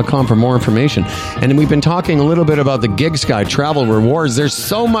gigsky.com for more information. And we've been talking a little bit about the Gig Sky travel rewards. There's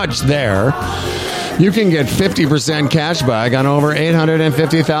so much there. You can get 50% cash back on over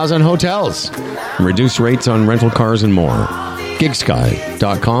 850,000 hotels. And reduced rates on rental cars and more.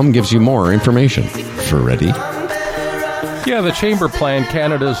 Gigsky.com gives you more information. For ready? Yeah, the Chamber Plan,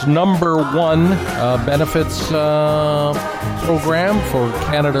 Canada's #1 benefits program for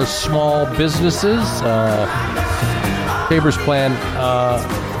Canada's small businesses. Chambers Plan,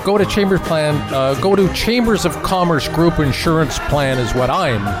 go to Chambers Plan, go to Chambers of Commerce Group Insurance Plan is what I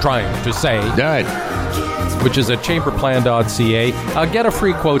am trying to say. Right. Which is at chamberplan.ca. Get a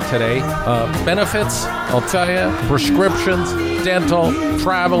free quote today. Benefits, I'll tell you, prescriptions, dental,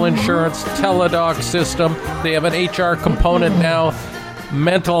 travel insurance, teledoc system. They have an HR component now.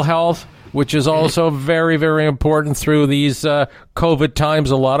 Mental health, which is also very, very important through these COVID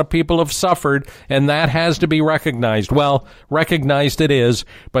times. A lot of people have suffered, and that has to be recognized. Well, recognized it is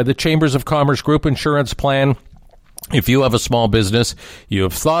by the Chambers of Commerce Group Insurance Plan. If you have a small business, you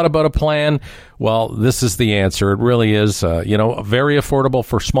have thought about a plan, well, this is the answer. It really is, very affordable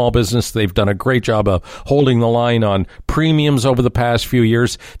for small business. They've done a great job of holding the line on premiums over the past few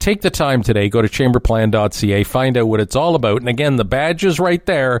years. Take the time today. Go to chamberplan.ca. Find out what it's all about. And again, the badge is right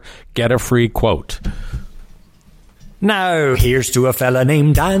there. Get a free quote. Now, here's to a fella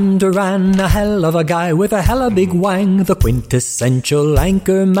named Dan Duran, a hell of a guy with a hella big wang, the quintessential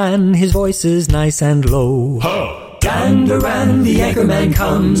anchor man. His voice is nice and low. Ho! Dan Duran, the anchorman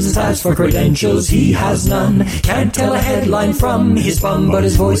comes. As for credentials, he has none. Can't tell a headline from his bum, but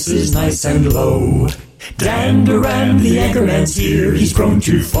his voice is nice and low. Dan Duran, the anchorman's here. He's prone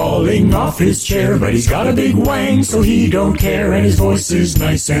to falling off his chair, but he's got a big wang, so he don't care, and his voice is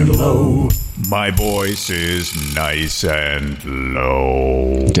nice and low. My voice is nice and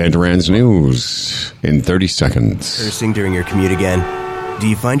low. Dan Duran's news in 30 seconds. Cursing during your commute again. Do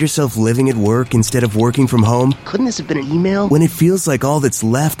you find yourself living at work instead of working from home? Couldn't this have been an email? When it feels like all that's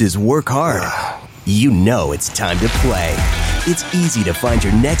left is work hard. You know it's time to play. It's easy to find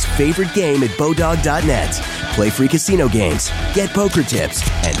your next favorite game at Bodog.net. Play free casino games, get poker tips,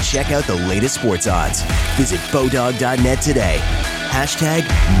 and check out the latest sports odds. Visit Bodog.net today.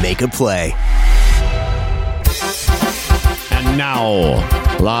 #Make a play. And now,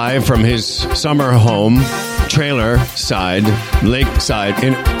 live from his summer home, trailer side, lakeside,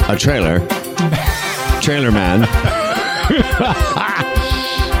 in a trailer. Trailer man.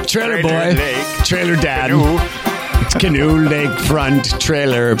 Trailer boy. Lake. Trailer dad. Canoe. It's canoe, lakefront,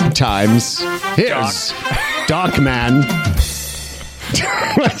 trailer times. Here's Doc Man.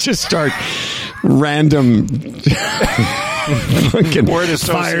 Let's just start random fucking word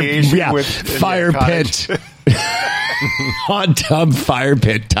association with fire pit. Hot tub fire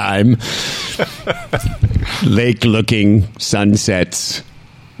pit time. Lake looking sunsets.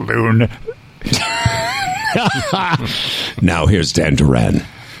 Loon. Now here's Dan Duran.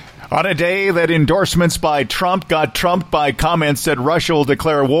 On a day that endorsements by Trump got trumped by comments that Russia will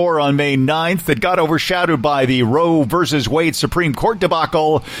declare war on May 9th, that got overshadowed by the Roe versus Wade Supreme Court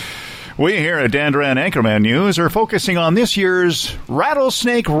debacle, we here at Dan Duran Anchorman News are focusing on this year's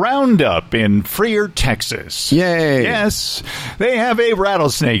Rattlesnake Roundup in Freer, Texas. Yay! Yes, they have a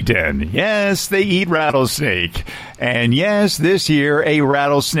rattlesnake den. Yes, they eat rattlesnake. And yes, this year a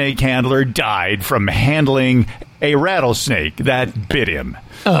rattlesnake handler died from handling a rattlesnake that bit him.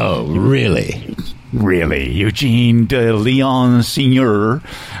 Oh, really? Really. Eugene de Leon Sr.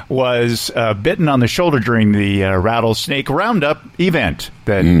 was bitten on the shoulder during the Rattlesnake Roundup event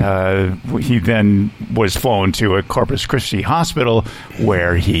that he then was flown to a Corpus Christi hospital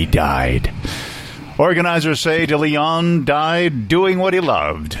where he died. Organizers say de Leon died doing what he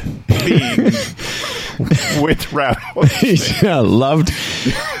loved, being with rattlesnakes.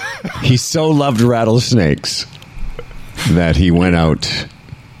 He so loved rattlesnakes that he went out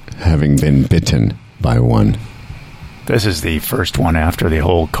having been bitten by one. This is the first one after the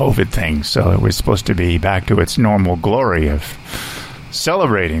whole COVID thing, so it was supposed to be back to its normal glory of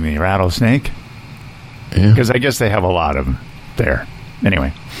celebrating the rattlesnake. Because I guess they have a lot of them there.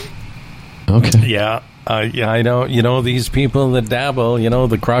 Anyway. Okay. Yeah. I know. You know, these people that dabble,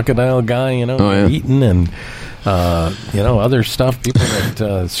 the crocodile guy, eating and, other stuff. People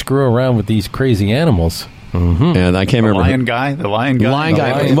that screw around with these crazy animals. Mm-hmm. And I can't remember. The lion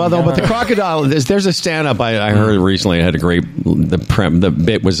guy. But the crocodile, there's a stand-up I heard recently. I had a great, the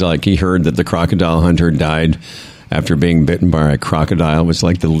bit was like he heard that the crocodile hunter died after being bitten by a crocodile. It was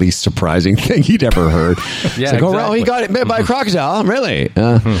like the least surprising thing he'd ever heard. Yeah, it's like, he got bit by a crocodile? Really?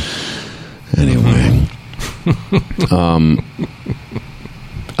 Anyway.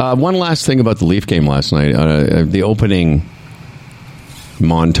 One last thing about the Leaf game last night. The opening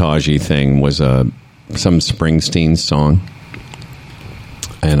montagey thing was some Springsteen song.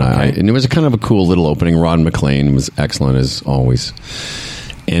 And it was a kind of a cool little opening. Ron McLean was excellent as always.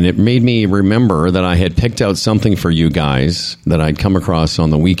 And it made me remember that I had picked out something for you guys that I'd come across on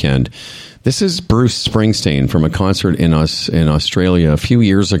the weekend. This is Bruce Springsteen from a concert in Australia a few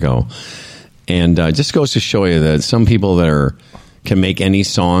years ago. And it just goes to show you that some people that can make any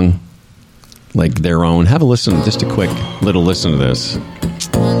song like their own. Have a listen, just a quick little listen to this.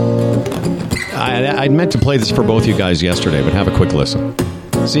 I meant to play this for both you guys yesterday, but have a quick listen.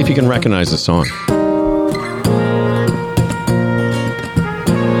 See if you can recognize the song.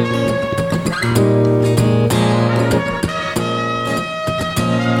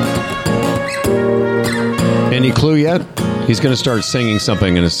 Any clue yet? He's going to start singing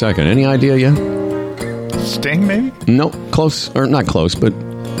something in a second. Any idea yet? Sting, maybe? No, close. Or not close, but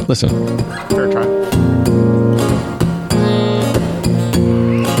listen. Fair try.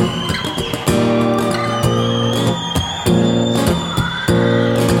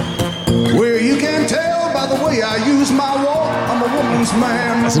 Well, you can tell by the way I use my walk. I'm a woman's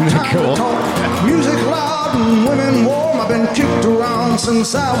man. Isn't that cool? Music loud and women warm. I've been kicked around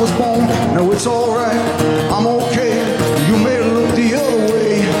since I was born. No, it's alright. I'm okay. You may look the other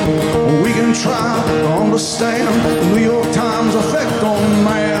way. We can try to understand the New York Times effect on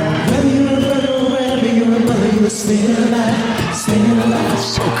man. Whether you're a brother or whether you're a mother, you're staying alive. Staying alive.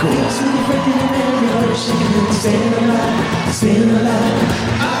 So cool. Staying alive. Staying alive.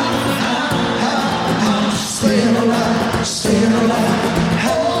 Staying alive. Staying alive.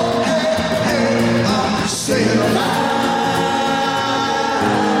 Hey, I'm staying alive.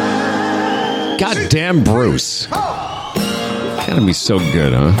 Goddamn Bruce. Gotta be so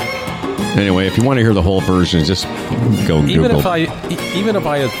good, huh? Anyway, if you want to hear the whole version, just go Google. Even if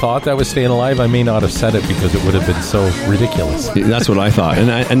I had thought that was Staying Alive, I may not have said it because it would have been so ridiculous. That's what I thought.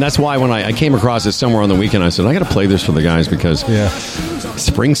 And that's why when I came across it somewhere on the weekend, I said, I got to play this for the guys because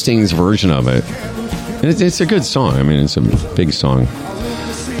Springsteen's version of it, and it's a good song. I mean, it's a big song.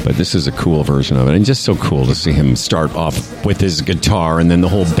 But this is a cool version of it. And just so cool to see him start off with his guitar and then the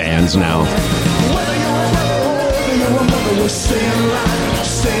whole band's now.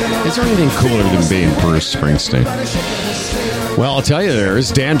 Is there anything cooler than being Bruce Springsteen? Well, I'll tell you,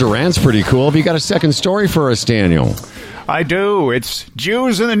 Dan Duran's pretty cool. Have you got a second story for us, Daniel? I do. It's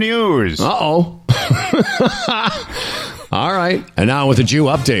Jews in the news. Uh-oh. All right. And now with a Jew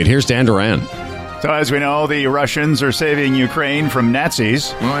update, here's Dan Duran. So as we know, the Russians are saving Ukraine from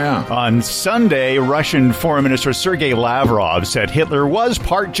Nazis. Oh, yeah. On Sunday, Russian Foreign Minister Sergei Lavrov said Hitler was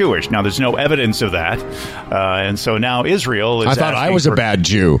part Jewish. Now, there's no evidence of that. And so now Israel is I thought I was a bad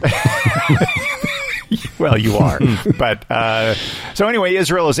Jew. Well, you are. But so anyway,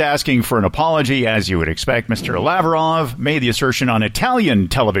 Israel is asking for an apology, as you would expect. Mr. Lavrov made the assertion on Italian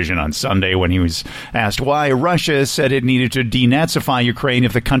television on Sunday when he was asked why Russia said it needed to denazify Ukraine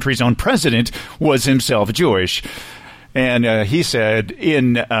if the country's own president was himself Jewish. And he said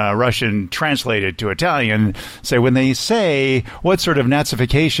in Russian, translated to Italian, when they say, what sort of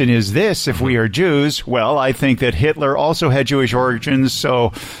Nazification is this if we are Jews? Well, I think that Hitler also had Jewish origins,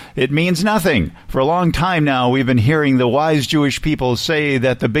 so it means nothing. For a long time now, we've been hearing the wise Jewish people say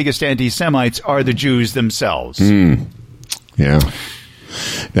that the biggest anti-Semites are the Jews themselves. Yeah.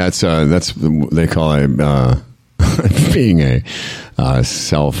 That's they call it being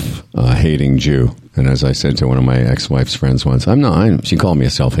self-hating Jew. And as I said to one of my ex-wife's friends once, she called me a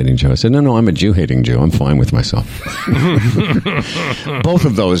self-hating Jew. I said, no, I'm a Jew-hating Jew. I'm fine with myself. Both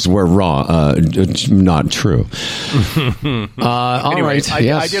of those were not true. All Anyway, right.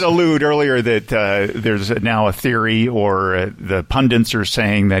 I did allude earlier that there's now a theory, or the pundits are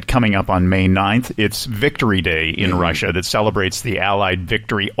saying that coming up on May 9th, it's Victory Day in Russia that celebrates the Allied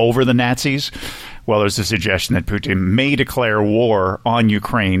victory over the Nazis. Well, there's a suggestion that Putin may declare war on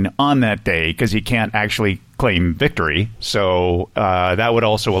Ukraine on that day because he can't actually claim victory. So that would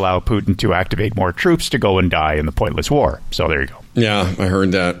also allow Putin to activate more troops to go and die in the pointless war. So there you go. Yeah, I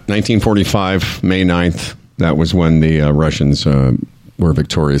heard that. 1945, May 9th, that was when the Russians were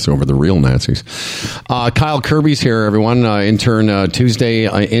victorious over the real Nazis. Kyle Kirby's here, everyone. Intern Tuesday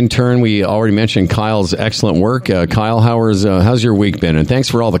intern. We already mentioned Kyle's excellent work. Kyle, how's your week been? And thanks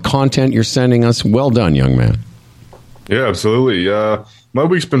for all the content you're sending us. Well done, young man. Yeah, absolutely. My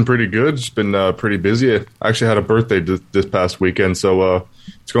week's been pretty good. It's been pretty busy. I actually had a birthday this past weekend, so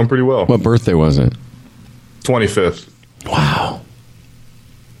it's going pretty well. What birthday was it? 25th. Wow.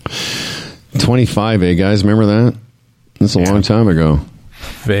 25, guys? Remember that? That's a long time ago.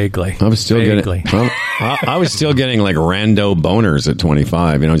 Vaguely. I was still getting like rando boners at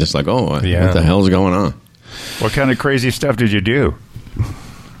 25. Just like, what the hell's going on? What kind of crazy stuff did you do?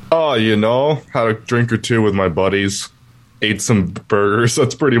 Oh, had a drink or two with my buddies, ate some burgers.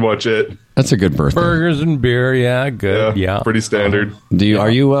 That's pretty much it. That's a good birthday. Burgers and beer, yeah, good, yeah. Pretty standard. Are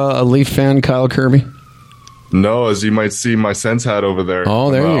you a Leaf fan, Kyle Kirby? No, as you might see, my Sens hat over there.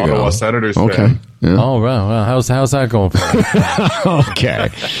 Oh, there you go. Ottawa Senators okay. fan. Yeah. Oh, wow. How's that going for you? Okay.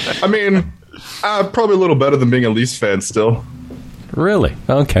 I mean, probably a little better than being a Leafs fan still. Really?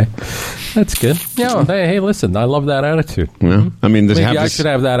 Okay. That's good. Yeah. Hey, listen, I love that attitude. Yeah. I mean, maybe I should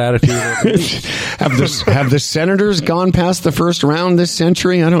have that attitude. have the Senators gone past the first round this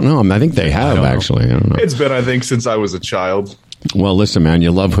century? I don't know. I think they have, actually. I don't know. It's been, I think, since I was a child. Well, listen, man, you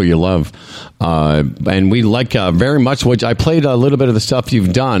love who you love. And we like very much what I played a little bit of the stuff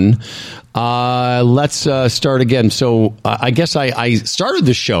you've done. Let's start again. So I guess I started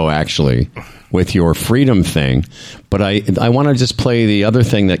the show, actually, with your freedom thing. But I want to just play the other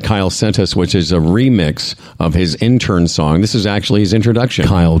thing that Kyle sent us, which is a remix of his intern song. This is actually his introduction.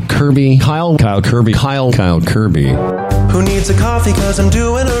 Kyle Kirby. Kyle Kirby. Who needs a coffee? 'Cause I'm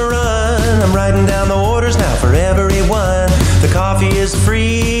doing a run. I'm writing down the orders now for everyone. The coffee is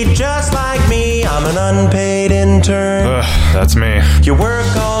free, just like me. I'm an unpaid intern. That's me. You work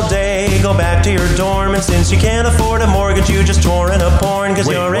all day, go back to your dorm, and since you can't afford a mortgage, you just torrent a porn, 'cause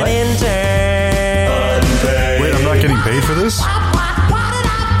you're an intern. Unpaid. Wait, I'm not getting paid for this?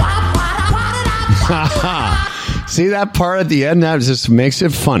 See that part at the end? That just makes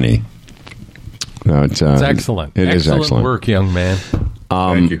it funny. It's excellent. It is excellent work, young man.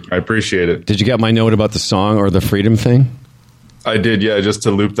 Thank you. I appreciate it. Did you get my note about the song or the freedom thing? I did, yeah, just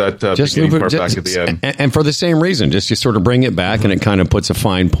to loop that beginning part back at the end. And for the same reason, just you sort of bring it back and it kind of puts a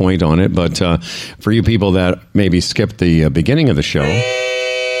fine point on it. But for you people that maybe skipped the beginning of the show...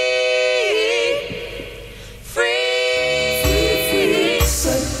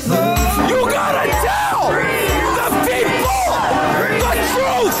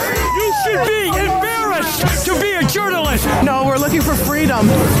 No, we're looking for freedom.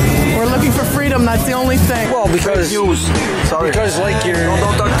 We're looking for freedom. That's the only thing. Well, because fake news. Sorry. Because like you're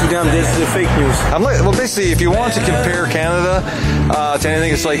don't talk to them. This is fake news. Well, basically, if you want to compare Canada to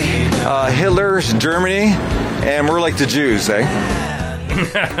anything, it's like Hitler's Germany, and we're like the Jews, eh?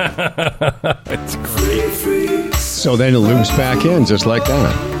 It's great. So then it loops back in just like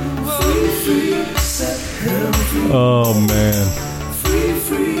that. Oh man.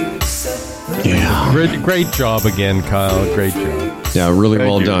 Yeah. Great job again, Kyle. Great job. Yeah, really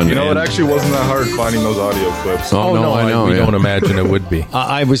well done. You know, it actually wasn't that hard finding those audio clips. Oh, no, I know. We don't imagine it would be.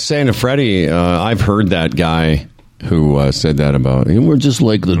 I was saying to Freddie, I've heard that guy who said that about, we're just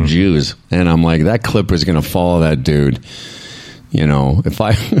like the Jews. And I'm like, that clip is going to follow that dude. It's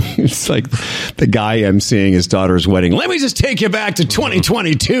like the guy emceeing his daughter's wedding. Let me just take you back to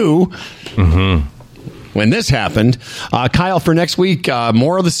 2022. Mm-hmm. When this happened. Kyle, for next week,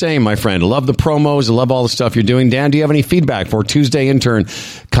 more of the same, my friend. Love the promos. I love all the stuff you're doing. Dan, do you have any feedback for Tuesday intern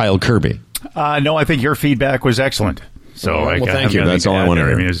Kyle Kirby? No, I think your feedback was excellent. So, thank you. That's all I want to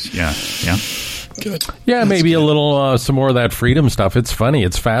hear. Yeah. Good. Yeah, maybe a little, some more of that freedom stuff. It's funny.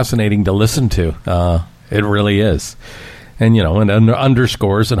 It's fascinating to listen to. It really is. And, and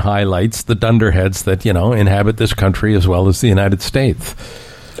underscores and highlights the dunderheads that, inhabit this country as well as the United States.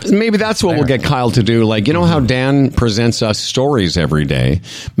 Maybe that's what we'll get Kyle to do. Like, you know how Dan presents us stories every day?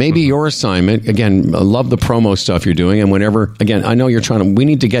 Maybe your assignment, again, I love the promo stuff you're doing. And whenever, again, I know you're we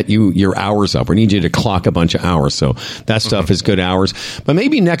need to get your hours up. We need you to clock a bunch of hours. So that stuff is good hours. But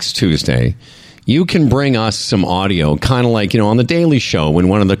maybe next Tuesday, you can bring us some audio, kind of like, on the Daily Show when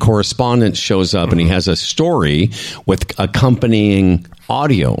one of the correspondents shows up and he has a story with accompanying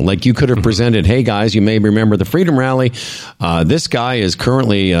audio. Like you could have presented, hey guys, you may remember the Freedom Rally. This guy is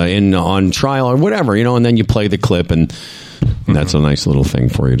currently on trial or whatever, and then you play the clip, and that's a nice little thing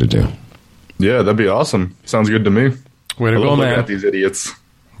for you to do. Yeah, that'd be awesome. Sounds good to me. Way to go, man. At these idiots.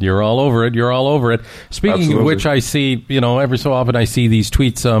 You're all over it. Speaking Absolutely. of which, I see, every so often I see these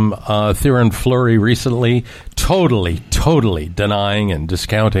tweets. Theoren Fleury recently totally denying and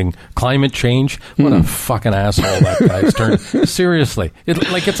discounting climate change. What a fucking asshole that guy's turned. Seriously.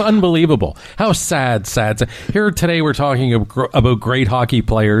 It's unbelievable. How sad. Here today we're talking about great hockey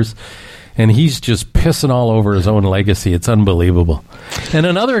players, and he's just pissing all over his own legacy. It's unbelievable. And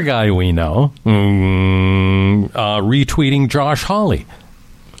another guy we know, retweeting Josh Hawley.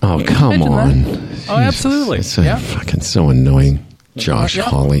 Oh, come on. Oh, absolutely. It's fucking so annoying. Josh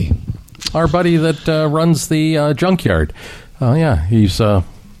Hawley. Our buddy that runs the junkyard. He's... Come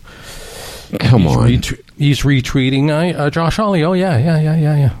on. He's retweeting Josh Hawley. Oh,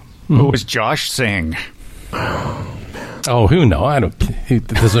 yeah. Who was Josh Singh? Oh, who knows? It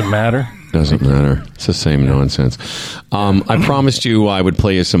doesn't matter. Doesn't matter. It's the same nonsense. I promised you I would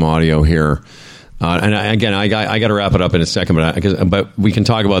play you some audio here. And I got to wrap it up in a second, but we can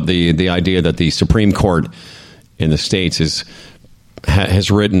talk about the idea that the Supreme Court in the States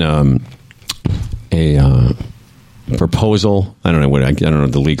has written a proposal. I don't know what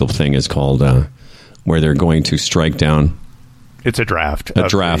the legal thing is called, where they're going to strike down. It's a draft. A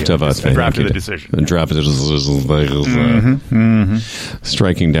draft of a thing. A draft of the decision. A draft of the decision.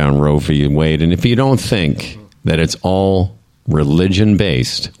 Striking down Roe v. Wade. And if you don't think that it's all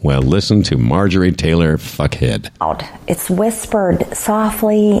religion-based, well, listen to Marjorie Taylor Fuckhead. It's whispered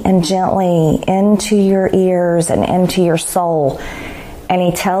softly and gently into your ears and into your soul. And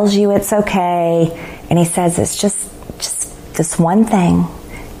he tells you it's okay. And he says it's just this one thing.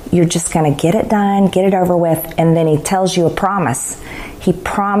 You're just going to get it done, get it over with. And then he tells you a promise. He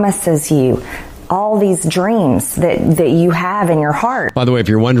promises you all these dreams that you have in your heart. By the way, if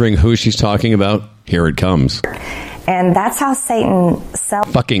you're wondering who she's talking about, here it comes. And that's how Satan sells.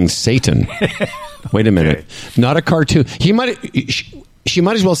 Fucking Satan. Wait a minute. Not a cartoon. She might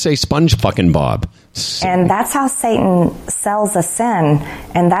as well say Sponge fucking Bob. And that's how Satan sells a sin.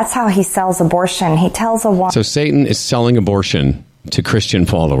 And that's how he sells abortion. He tells a woman. So Satan is selling abortion to Christian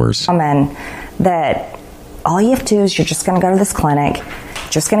followers. That all you have to do is you're just going to go to this clinic,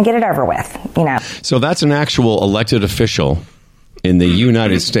 just going to get it over with, So that's an actual elected official in the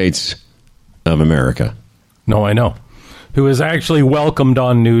United States of America. No, I know. Who is actually welcomed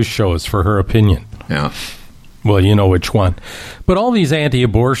on news shows for her opinion. Yeah. Well, you know which one. But all these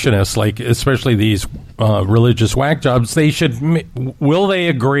anti-abortionists, like especially these religious whack jobs, will they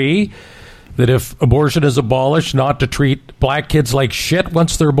agree that if abortion is abolished, not to treat black kids like shit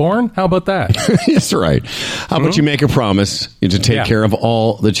once they're born? How about that? That's right. How about you make a promise to take care of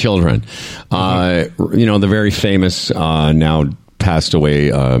all the children? The very famous now passed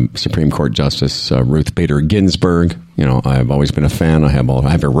away Supreme Court Justice Ruth Bader Ginsburg. I've always been a fan. I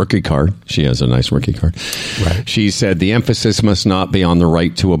have a rookie card. She has a nice rookie card. Right. She said the emphasis must not be on the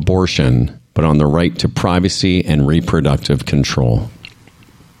right to abortion, but on the right to privacy and reproductive control.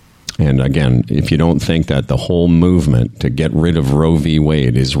 And again, if you don't think that the whole movement to get rid of Roe v.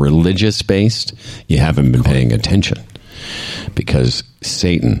 Wade is religious-based, you haven't been paying attention. Because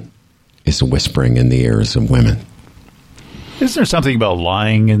Satan is whispering in the ears of women. Isn't there something about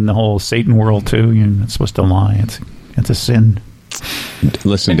lying in the whole Satan world, too? You're not supposed to lie. It's a sin.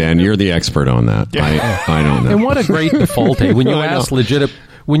 Listen, Dan, you're the expert on that. I don't know. And what a great default. When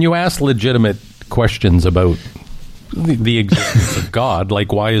you ask legitimate questions about the existence of God,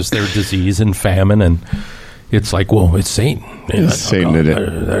 like why is there disease and famine, and it's like, well, it's Satan. It's Satan did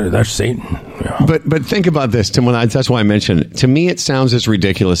it. That's Satan. Yeah. But think about this, Tim. That's why I mentioned it. To me, it sounds as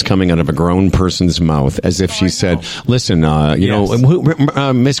ridiculous coming out of a grown person's mouth as if she said, "Listen,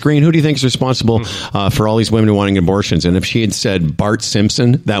 Miss Green, who do you think is responsible for all these women wanting abortions?" And if she had said Bart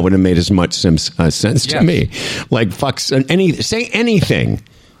Simpson, that would have made as much sense to me. Like, say anything,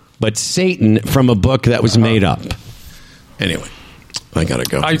 but Satan from a book that was made up. Anyway. I gotta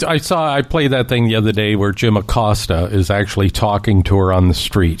go. I played that thing the other day where Jim Acosta is actually talking to her on the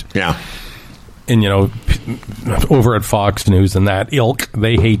street. Yeah. And, over at Fox News and that ilk,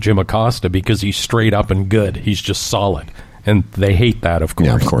 they hate Jim Acosta because he's straight up and good. He's just solid. And they hate that, of course.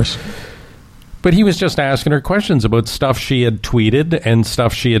 Yeah, of course. But he was just asking her questions about stuff she had tweeted and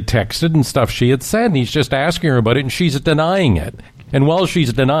stuff she had texted and stuff she had said. And he's just asking her about it, and she's denying it. And while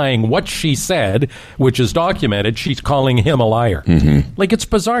she's denying what she said, which is documented, she's calling him a liar. Mm-hmm. Like, it's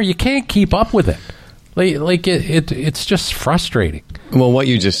bizarre. You can't keep up with it. It's just frustrating. Well, what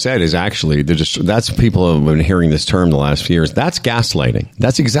you just said is actually, that's people have been hearing this term the last few years. That's gaslighting.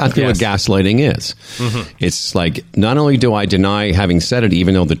 That's exactly what gaslighting is. Mm-hmm. It's like, not only do I deny having said it,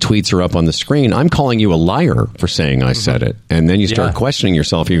 even though the tweets are up on the screen, I'm calling you a liar for saying I said it. And then you start questioning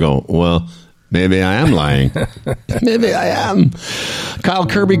yourself. You go, well, maybe I am lying. Maybe I am. Kyle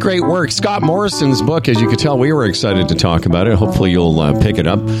Kirby, great work. Scott Morrison's book, as you could tell, we were excited to talk about it. Hopefully you'll pick it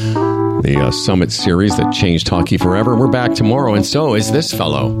up. The Summit series that changed hockey forever. We're back tomorrow, and so is this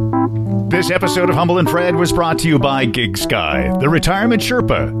fellow. This episode of Humble and Fred was brought to you by Gig Sky, the Retirement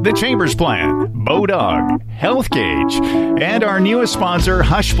Sherpa, the Chambers Plan, Bodog, Health Gauge, and our newest sponsor,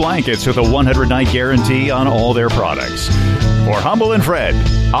 Hush Blankets, with a 100-night guarantee on all their products. For Humble and Fred,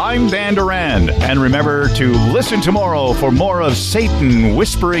 I'm Dan Duran, and remember to listen tomorrow for more of Satan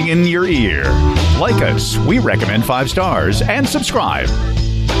whispering in your ear. Like us, we recommend 5 stars, and subscribe.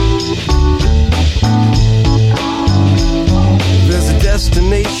 There's a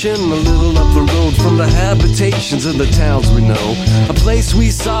destination a little up the road from the habitations of the towns we know. A place we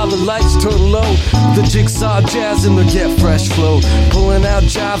saw the lights turn low, the jigsaw jazz and the get fresh flow. Pulling out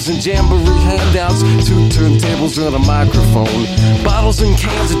jobs and jamboree handouts, 2 turntables and a microphone. Bottles and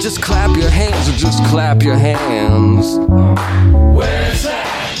cans, or just clap your hands, or just clap your hands. Where's that?